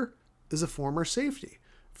Al-Shaair, is a former safety.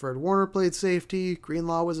 Fred Warner played safety,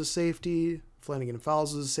 Greenlaw was a safety,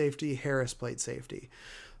 Flanagan-Fowles was a safety, Harris played safety.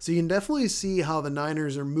 So you can definitely see how the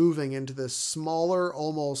Niners are moving into this smaller,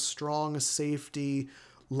 almost strong safety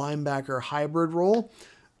linebacker hybrid role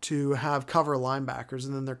to have cover linebackers,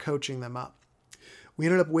 and then they're coaching them up. We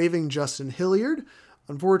ended up waiving Justin Hilliard.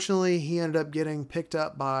 Unfortunately, he ended up getting picked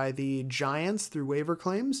up by the Giants through waiver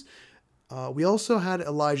claims. We also had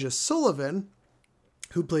Elijah Sullivan,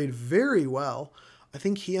 who played very well. I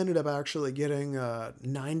think he ended up actually getting a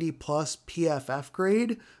 90 plus PFF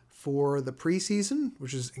grade for the preseason,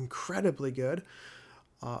 which is incredibly good.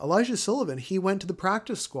 Elijah Sullivan, he went to the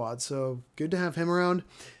practice squad, so good to have him around.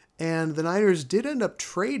 And the Niners did end up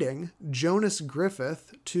trading Jonas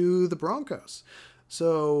Griffith to the Broncos.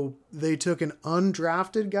 So they took an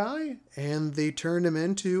undrafted guy and they turned him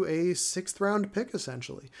into a 6th round pick,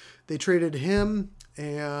 essentially. They traded him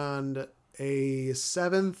and a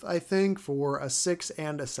 7th, I think, for a 6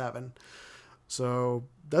 and a 7. So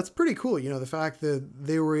that's pretty cool. The fact that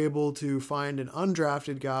they were able to find an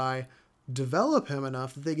undrafted guy, develop him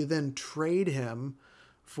enough that they could then trade him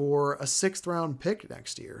for a 6th round pick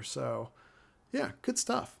next year. So yeah, good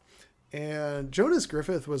stuff. And Jonas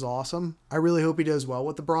Griffith was awesome. I really hope he does well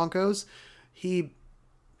with the Broncos. He's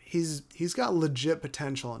got legit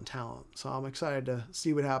potential and talent. So I'm excited to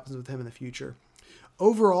see what happens with him in the future.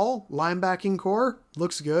 Overall, linebacking core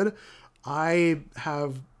looks good. I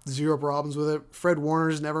have 0 problems with it. Fred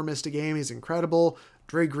Warner's never missed a game. He's incredible.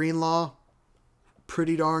 Dre Greenlaw,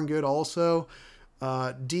 pretty darn good also.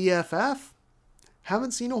 DFF,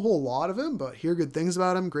 haven't seen a whole lot of him, but hear good things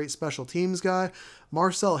about him. Great special teams guy.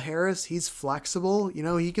 Marcel Harris, he's flexible.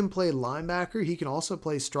 He can play linebacker. He can also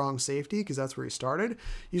play strong safety because that's where he started.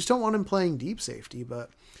 You just don't want him playing deep safety,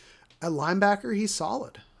 but at linebacker, he's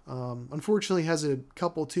solid. Unfortunately, has a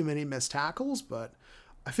couple too many missed tackles, but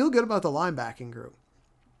I feel good about the linebacking group.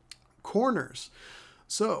 Corners.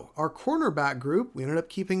 So our cornerback group, we ended up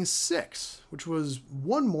keeping 6, which was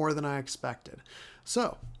one more than I expected.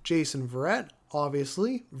 So Jason Verrett,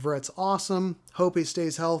 obviously. Verrett's awesome. Hope he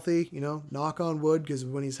stays healthy. Knock on wood, because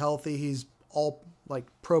when he's healthy, he's all like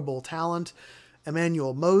Pro Bowl talent.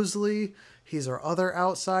 Emmanuel Mosley, he's our other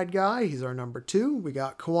outside guy. He's our number 2. We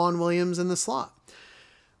got Kwan Williams in the slot.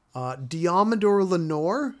 Diamador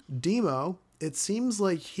Lenore, Demo, it seems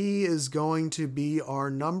like he is going to be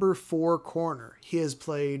our number 4 corner. He has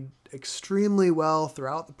played extremely well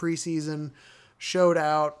throughout the preseason, showed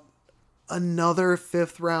out. Another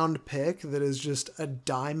 5th round pick that is just a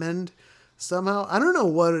diamond somehow. I don't know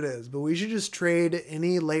what it is, but we should just trade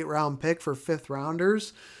any late round pick for 5th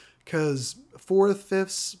rounders, because 4th,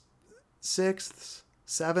 5th, 6th,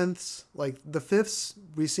 7th, like the 5ths,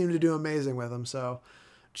 we seem to do amazing with them. So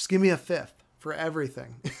just give me a 5th for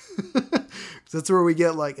everything. That's where we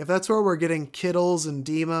get, like, if that's where we're getting Kittles and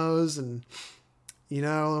Demos, and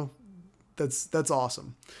that's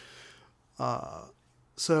awesome.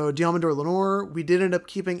 So Diamador Lenore, we did end up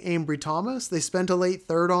keeping Ambry Thomas. They spent a late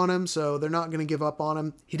 3rd on him, so they're not going to give up on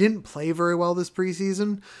him. He didn't play very well this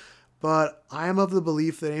preseason, but I am of the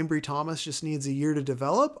belief that Ambry Thomas just needs a year to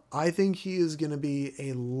develop. I think he is going to be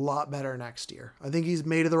a lot better next year. I think he's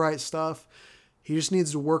made of the right stuff. He just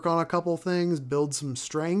needs to work on a couple things, build some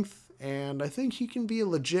strength, and I think he can be a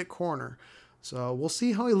legit corner. So we'll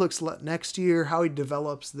see how he looks next year, how he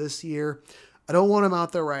develops this year. I don't want him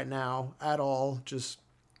out there right now at all.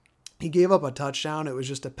 He gave up a touchdown. It was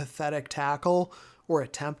just a pathetic tackle, or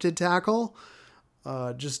attempted tackle.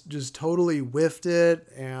 Just totally whiffed it.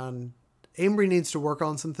 And Ambry needs to work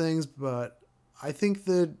on some things, but I think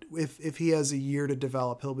that if he has a year to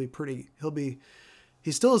develop,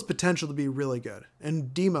 he still has potential to be really good.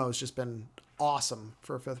 And Demo has just been awesome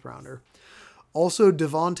for a 5th rounder. Also,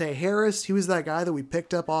 Devontae Harris, he was that guy that we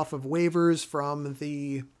picked up off of waivers from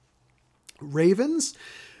the Ravens.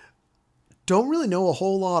 Don't really know a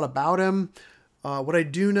whole lot about him. What I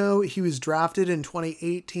do know, he was drafted in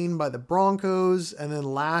 2018 by the Broncos, and then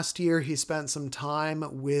last year he spent some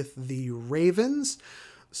time with the Ravens.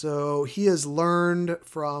 So he has learned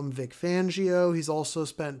from Vic Fangio. He's also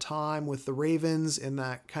spent time with the Ravens in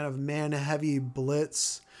that kind of man-heavy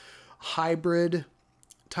blitz hybrid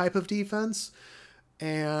type of defense.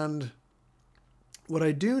 And what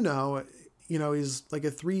I do know, he's like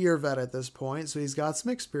a 3-year vet at this point, so he's got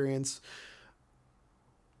some experience.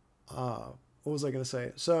 What was I going to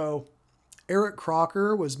say? So Eric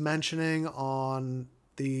Crocker was mentioning on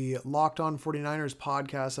the Locked On 49ers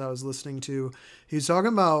podcast that I was listening to. He was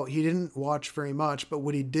talking about, he didn't watch very much, but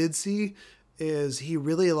what he did see is he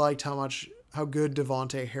really liked how good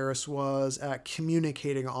Devontae Harris was at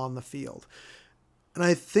communicating on the field. And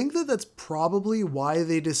I think that that's probably why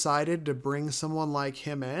they decided to bring someone like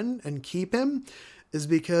him in and keep him, is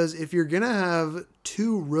because if you're going to have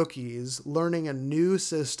 2 rookies learning a new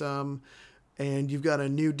system and you've got a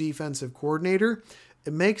new defensive coordinator,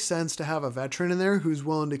 it makes sense to have a veteran in there who's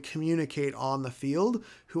willing to communicate on the field,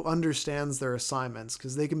 who understands their assignments,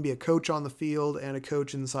 because they can be a coach on the field and a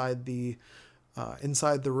coach inside the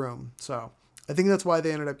room. So I think that's why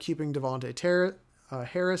they ended up keeping Devontae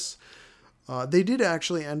Harris. They did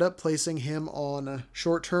actually end up placing him on a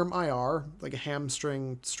short-term IR, like a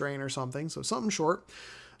hamstring strain or something, so something short.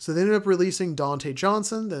 So they ended up releasing Dante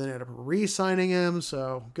Johnson. Then they ended up re-signing him,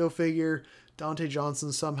 so go figure. Dante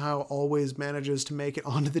Johnson somehow always manages to make it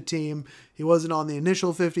onto the team. He wasn't on the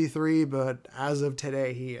initial 53, but as of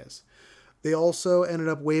today, he is. They also ended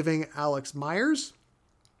up waiving Alex Myers.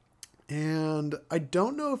 And I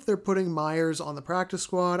don't know if they're putting Myers on the practice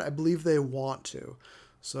squad. I believe they want to.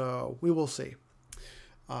 So we will see.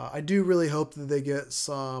 I do really hope that they get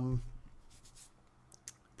some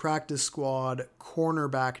practice squad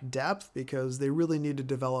cornerback depth, because they really need to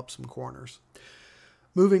develop some corners.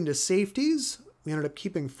 Moving to safeties, we ended up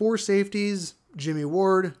keeping 4 safeties. Jimmy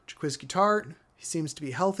Ward, Jaquiski Tart, he seems to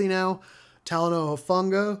be healthy now. Talanoa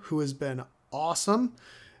Hufanga, who has been awesome.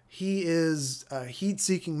 He is a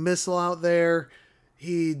heat-seeking missile out there.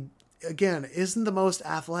 He, again, isn't the most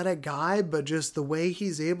athletic guy, but just the way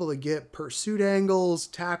he's able to get pursuit angles,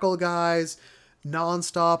 tackle guys,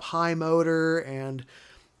 nonstop high motor, and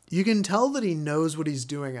you can tell that he knows what he's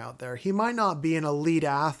doing out there. He might not be an elite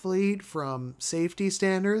athlete from safety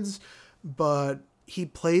standards, but he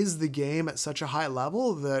plays the game at such a high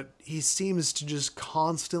level that he seems to just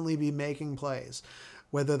constantly be making plays.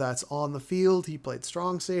 Whether that's on the field, he played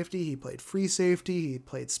strong safety, he played free safety, he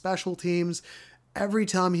played special teams. Every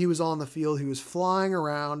time he was on the field, he was flying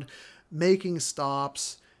around, making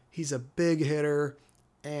stops. He's a big hitter,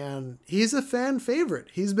 and he's a fan favorite.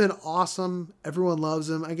 He's been awesome. Everyone loves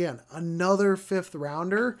him. Again, another 5th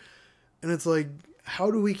rounder, and it's like,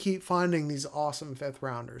 how do we keep finding these awesome 5th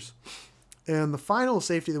rounders? And the final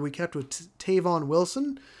safety that we kept was Tavon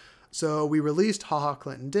Wilson. So we released HaHa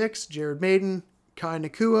Clinton Dix, Jared Maiden, Kai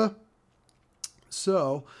Nakua.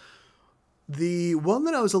 So the one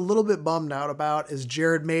that I was a little bit bummed out about is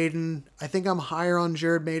Jared Maiden. I think I'm higher on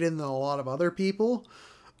Jared Maiden than a lot of other people.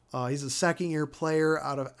 He's a 2nd-year player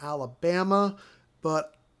out of Alabama,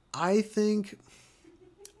 but I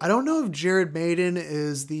don't know if Jared Maiden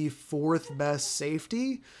is the 4th best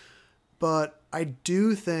safety, but I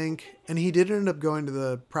do think, and he did end up going to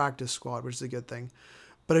the practice squad, which is a good thing,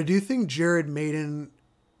 but I do think Jared Maiden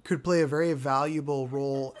could play a very valuable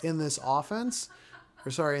role in this offense,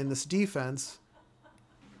 in this defense.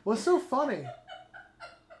 What's so funny?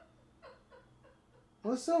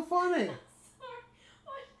 What's so funny?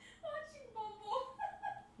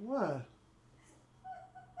 What?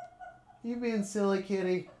 You being silly,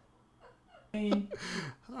 kitty.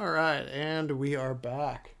 All right, and we are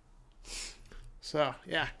back. So,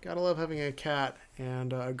 yeah, gotta love having a cat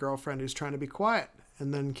and a girlfriend who's trying to be quiet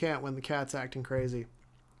and then can't when the cat's acting crazy.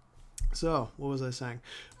 So, what was I saying?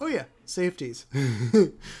 Oh, yeah, safeties.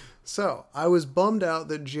 So, I was bummed out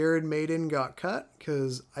that Jared Maiden got cut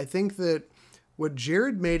because I think that what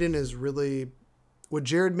Jared Maiden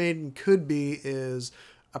could be is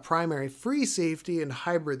a primary free safety and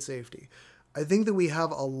hybrid safety. I think that we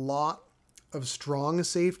have a lot of strong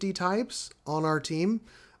safety types on our team,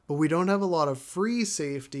 but we don't have a lot of free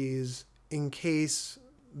safeties in case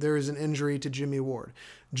there is an injury to Jimmy Ward.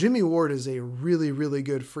 Jimmy Ward is a really, really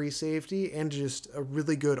good free safety and just a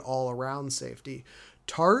really good all-around safety.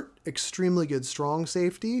 Tart, extremely good strong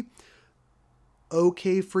safety,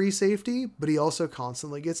 okay free safety, but he also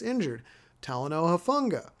constantly gets injured. Talanoa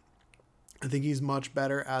Hufanga, I think he's much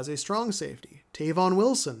better as a strong safety. Tavon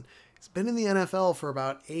Wilson, he's been in the NFL for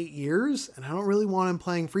about 8 years, and I don't really want him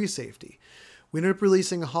playing free safety. We ended up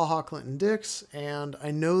releasing HaHa Clinton Dix, and I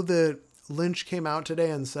know that Lynch came out today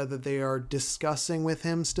and said that they are discussing with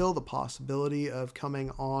him still the possibility of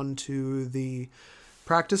coming on to the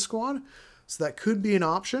practice squad. So that could be an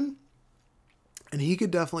option. And he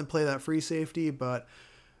could definitely play that free safety, but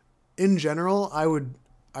in general,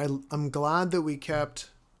 I'm glad that we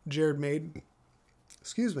kept Jared Maiden,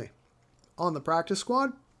 on the practice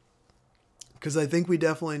squad, because I think we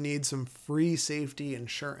definitely need some free safety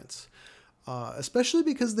insurance, especially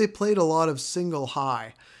because they played a lot of single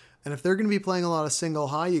high. And if they're going to be playing a lot of single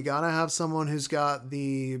high, you got to have someone who's got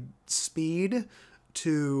the speed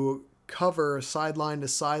to cover sideline to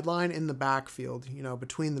sideline in the backfield,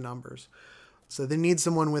 between the numbers. So they need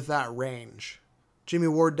someone with that range. Jimmy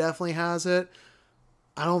Ward definitely has it.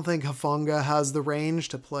 I don't think Hufanga has the range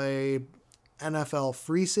to play NFL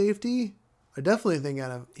free safety. I definitely think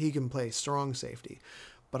he can play strong safety.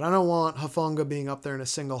 But I don't want Hufanga being up there in a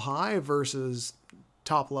single high versus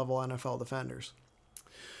top-level NFL defenders.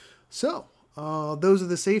 So, those are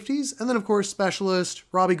the safeties. And then, of course, specialist,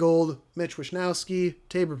 Robbie Gould, Mitch Wishnowsky,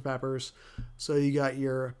 Tabor Peppers. So you got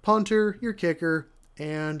your punter, your kicker,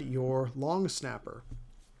 and your long snapper.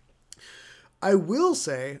 I will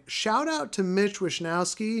say, shout out to Mitch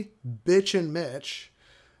Wishnowsky, Bitchin' Mitch,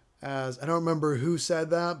 as I don't remember who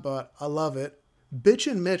said that, but I love it.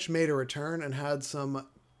 Bitchin' Mitch made a return and had some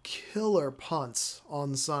killer punts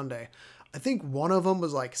on Sunday. I think one of them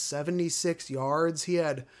was like 76 yards. He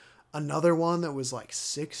had another one that was like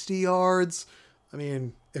 60 yards. I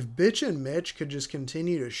mean, if Bitchin' Mitch could just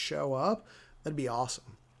continue to show up, that'd be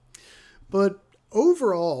awesome. But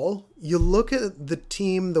overall, you look at the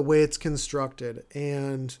team the way it's constructed,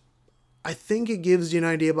 and I think it gives you an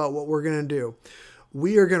idea about what we're going to do.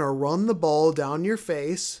 We are going to run the ball down your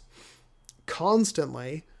face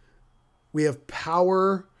constantly. We have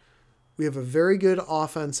power. We have a very good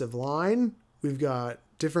offensive line. We've got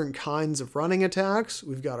different kinds of running attacks.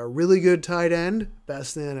 We've got a really good tight end,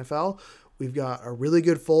 best in the NFL. We've got a really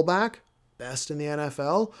good fullback, best in the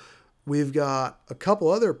NFL. We've got a couple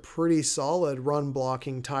other pretty solid run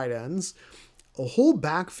blocking tight ends. A whole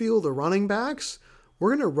backfield of running backs. We're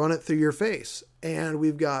going to run it through your face. And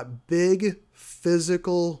we've got big,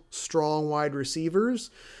 physical, strong wide receivers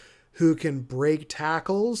who can break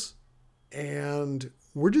tackles. And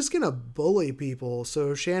we're just going to bully people.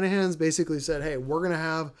 So Shanahan's basically said, hey, we're going to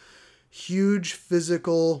have huge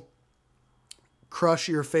physical crush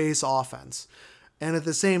your face offense. And at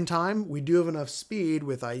the same time, we do have enough speed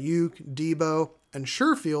with Aiyuk, Debo, and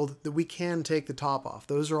Sherfield that we can take the top off.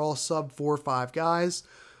 Those are all sub 4-5 guys.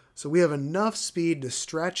 So we have enough speed to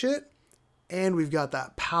stretch it, and we've got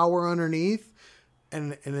that power underneath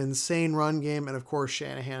and an insane run game. And of course,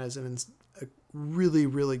 Shanahan is a really,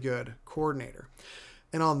 really good coordinator.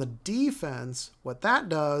 And on the defense, what that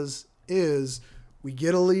does is we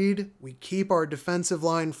get a lead, we keep our defensive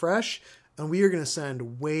line fresh, and we are going to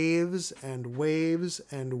send waves and waves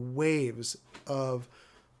and waves of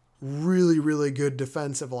really, really good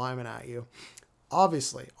defensive linemen at you.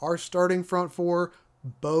 Obviously, our starting front four,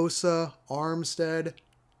 Bosa, Armstead,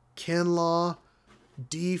 Kinlaw,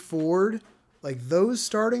 D Ford, like those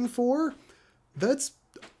starting four, that's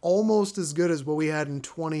almost as good as what we had in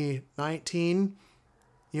 2019.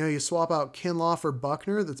 You know, you swap out Kinlaw for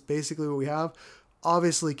Buckner, that's basically what we have.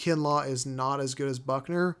 Obviously, Kinlaw is not as good as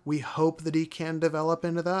Buckner. We hope that he can develop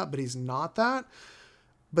into that, but he's not that.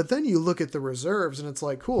 But then you look at the reserves, and it's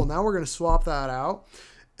like, cool, now we're going to swap that out.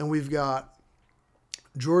 And we've got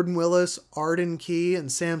Jordan Willis, Arden Key,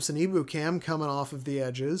 and Samson Ebukam coming off of the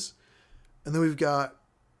edges. And then we've got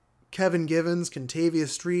Kevin Givens, Kentavious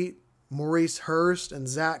Street, Maurice Hurst, and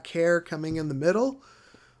Zach Kerr coming in the middle.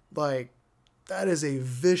 Like, that is a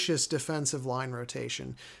vicious defensive line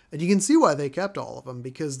rotation. And you can see why they kept all of them,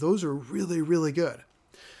 because those are really, really good.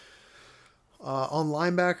 On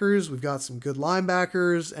linebackers, we've got some good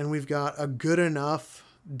linebackers, and we've got a good enough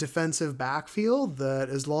defensive backfield that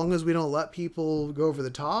as long as we don't let people go over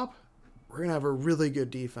the top, we're going to have a really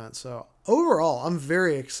good defense. So overall, I'm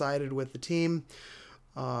very excited with the team,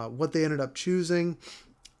 what they ended up choosing.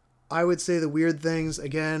 I would say the weird things,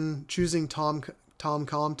 again, choosing Tom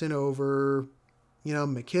Compton over,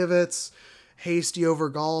 McKivitz, Hasty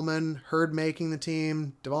over Gallman, Hurd making the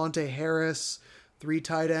team, Devontae Harris, 3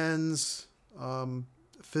 tight ends,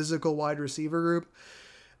 physical wide receiver group.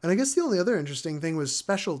 And I guess the only other interesting thing was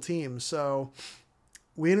special teams. So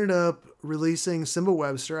we ended up releasing Simba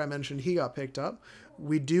Webster. I mentioned he got picked up.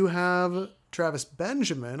 We do have Travis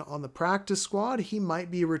Benjamin on the practice squad. He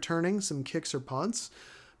might be returning some kicks or punts.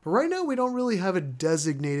 But right now we don't really have a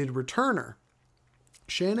designated returner.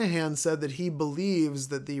 Shanahan said that he believes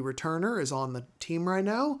that the returner is on the team right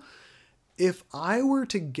now. If I were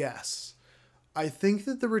to guess, I think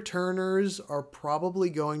that the returners are probably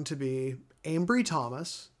going to be Ambry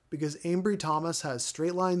Thomas, because Ambry Thomas has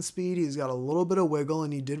straight line speed. He's got a little bit of wiggle,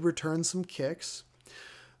 and he did return some kicks.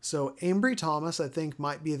 So Ambry Thomas, I think,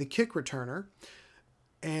 might be the kick returner.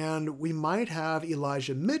 And we might have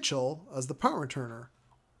Elijah Mitchell as the punt returner.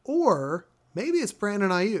 Or maybe it's Brandon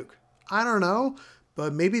Aiyuk. I don't know.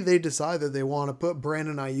 But maybe they decide that they want to put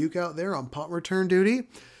Brandon Aiyuk out there on punt return duty.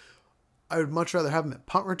 I would much rather have him at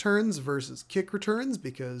punt returns versus kick returns,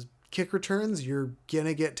 because kick returns, you're going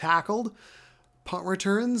to get tackled. Punt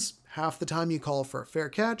returns, half the time you call for a fair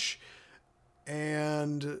catch.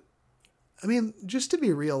 And, I mean, just to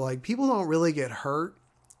be real, like, people don't really get hurt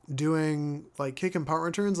doing, like, kick and punt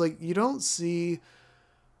returns. Like, you don't see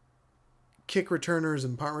kick returners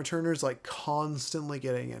and punt returners like constantly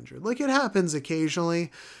getting injured. Like, it happens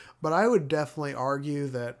occasionally, but I would definitely argue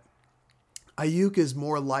that Aiyuk is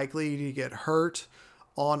more likely to get hurt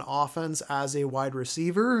on offense as a wide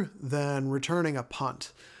receiver than returning a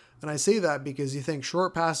punt. And I say that because you think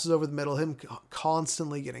short passes over the middle, him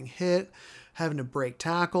constantly getting hit, having to break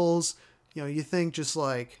tackles. You think just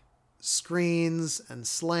like screens and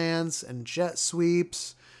slants and jet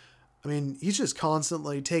sweeps. I mean, he's just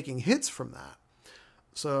constantly taking hits from that.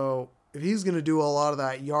 So if he's going to do a lot of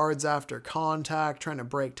that yards after contact, trying to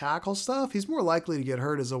break tackle stuff, he's more likely to get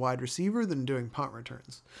hurt as a wide receiver than doing punt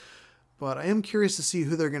returns. But I am curious to see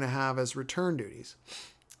who they're going to have as return duties.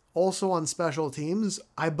 Also on special teams,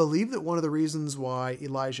 I believe that one of the reasons why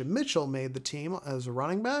Elijah Mitchell made the team as a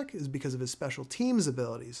running back is because of his special teams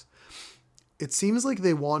abilities. It seems like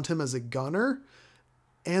they want him as a gunner,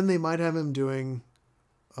 and they might have him doing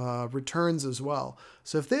returns as well.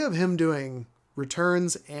 So if they have him doing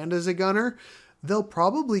returns and as a gunner, they'll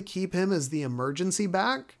probably keep him as the emergency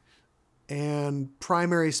back and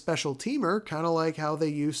primary special teamer, kind of like how they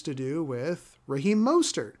used to do with Raheem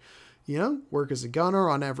Mostert. Work as a gunner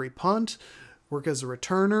on every punt, work as a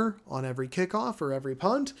returner on every kickoff or every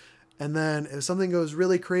punt. And then if something goes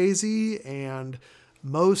really crazy and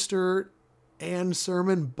Mostert and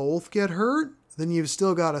Sermon both get hurt, then you've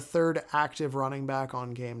still got a third active running back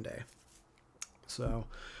on game day. So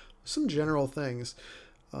some general things.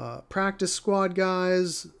 Practice squad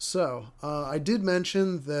guys. So I did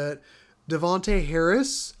mention that Devontae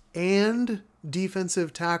Harris and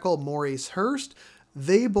defensive tackle Maurice Hurst,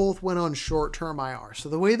 they both went on short-term IR. So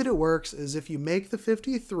the way that it works is if you make the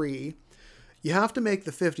 53, you have to make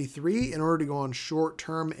the 53 in order to go on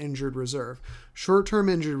short-term injured reserve. Short-term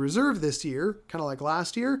injured reserve this year, kind of like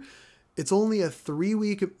last year, it's only a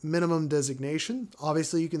 3-week minimum designation.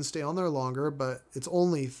 Obviously, you can stay on there longer, but it's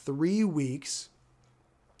only 3 weeks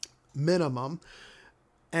minimum.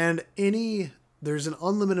 And there's an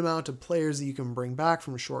unlimited amount of players that you can bring back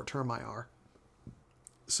from short-term IR.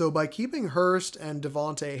 So by keeping Hurst and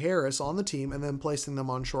Devontae Harris on the team and then placing them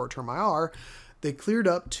on short-term IR, they cleared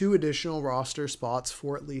up 2 additional roster spots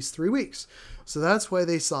for at least 3 weeks. So that's why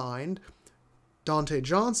they signed Dante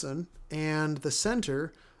Johnson and the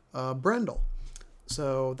center, Brendel.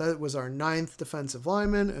 So that was our 9th defensive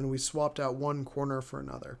lineman, and we swapped out one corner for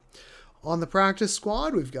another. On the practice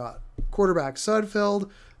squad, we've got quarterback Sudfeld,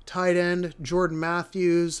 tight end Jordan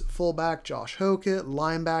Matthews, fullback Josh Hokett,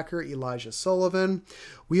 linebacker Elijah Sullivan.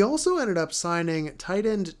 We also ended up signing tight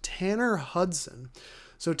end Tanner Hudson.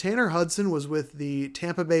 So Tanner Hudson was with the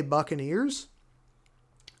Tampa Bay Buccaneers,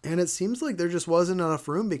 and it seems like there just wasn't enough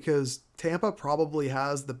room because Tampa probably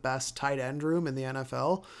has the best tight end room in the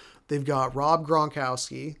NFL. They've got Rob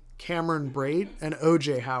Gronkowski, Cameron Brate, and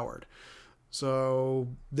O.J. Howard. So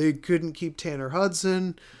they couldn't keep Tanner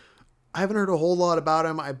Hudson. I haven't heard a whole lot about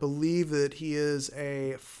him. I believe that he is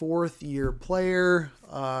a 4th-year player,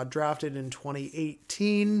 drafted in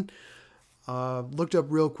 2018. Looked up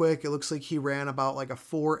real quick. It looks like he ran about like a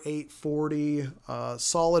 4.8 40,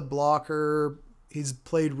 solid blocker. He's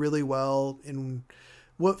played really well in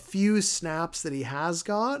what few snaps that he has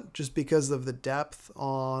got, just because of the depth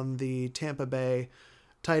on the Tampa Bay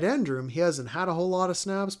tight end room. He hasn't had a whole lot of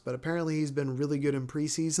snaps, but apparently he's been really good in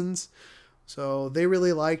preseasons. So they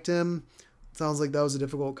really liked him. Sounds like that was a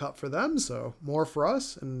difficult cut for them, so more for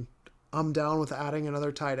us. And I'm down with adding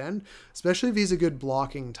another tight end, especially if he's a good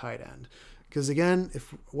blocking tight end. Because again,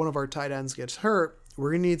 if one of our tight ends gets hurt,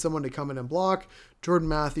 we're going to need someone to come in and block. Jordan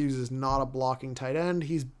Matthews is not a blocking tight end.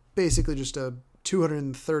 He's basically just a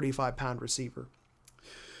 235-pound receiver.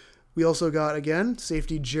 We also got, again,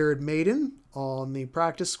 safety Jared Maiden on the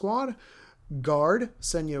practice squad. Guard,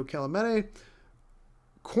 Senyo Kelemete.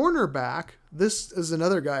 Cornerback, this is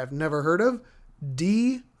another guy I've never heard of,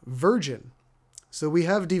 D. Virgin. So we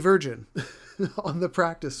have D. Virgin on the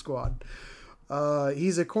practice squad.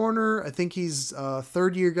 He's a corner. I think he's a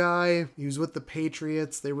 3rd-year guy. He was with the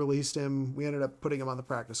Patriots. They released him. We ended up putting him on the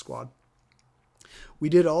practice squad. We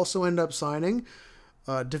did also end up signing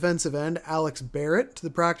defensive end Alex Barrett to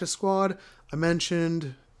the practice squad. I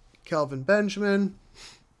mentioned Travis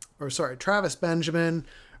Benjamin.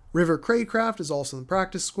 River Craycraft is also in the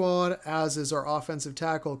practice squad, as is our offensive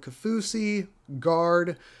tackle Kafusi,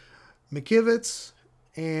 guard McKivitz,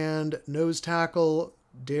 and nose tackle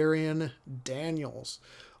Darian Daniels.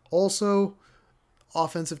 Also,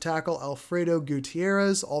 offensive tackle Alfredo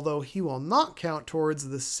Gutierrez, although he will not count towards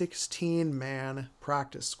the 16-man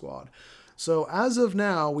practice squad. So as of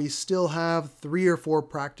now, we still have 3 or 4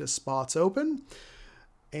 practice spots open,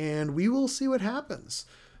 and we will see what happens.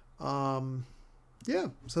 Yeah,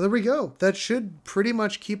 so there we go. That should pretty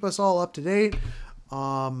much keep us all up to date.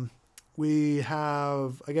 We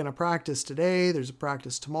have, again, a practice today. There's a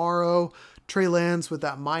practice tomorrow. Trey Lance with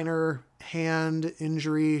that minor hand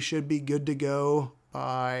injury should be good to go.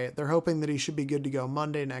 They're hoping that he should be good to go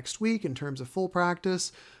Monday next week in terms of full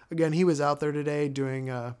practice. Again, he was out there today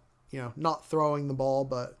doing, not throwing the ball,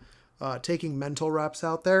 but taking mental reps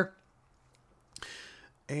out there.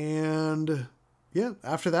 And yeah,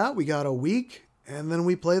 after that, we got a week. And then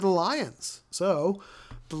we play the Lions. So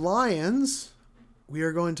the Lions, we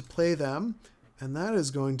are going to play them. And that is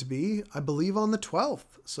going to be, I believe, on the 12th.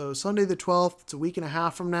 So Sunday the 12th, it's a week and a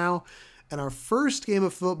half from now. And our first game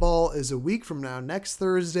of football is a week from now, next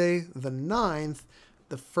Thursday, the 9th,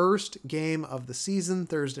 the first game of the season,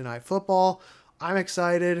 Thursday Night Football. I'm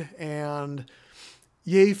excited. And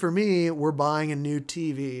yay for me, we're buying a new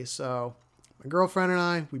TV. So my girlfriend and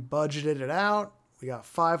I, we budgeted it out. We got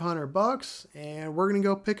 $500 and we're going to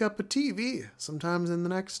go pick up a TV sometimes in the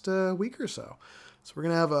next week or so. So we're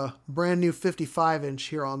going to have a brand new 55-inch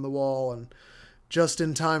here on the wall and just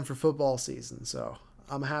in time for football season. So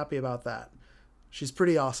I'm happy about that. She's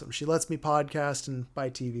pretty awesome. She lets me podcast and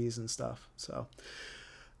buy TVs and stuff. So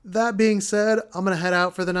that being said, I'm going to head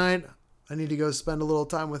out for the night. I need to go spend a little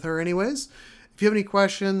time with her anyways. If you have any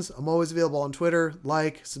questions, I'm always available on Twitter.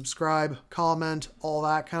 Like, subscribe, comment, all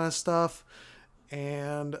that kind of stuff.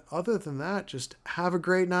 And other than that, just have a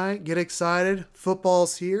great night. Get excited.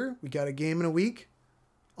 Football's here. We got a game in a week.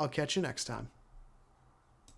 I'll catch you next time.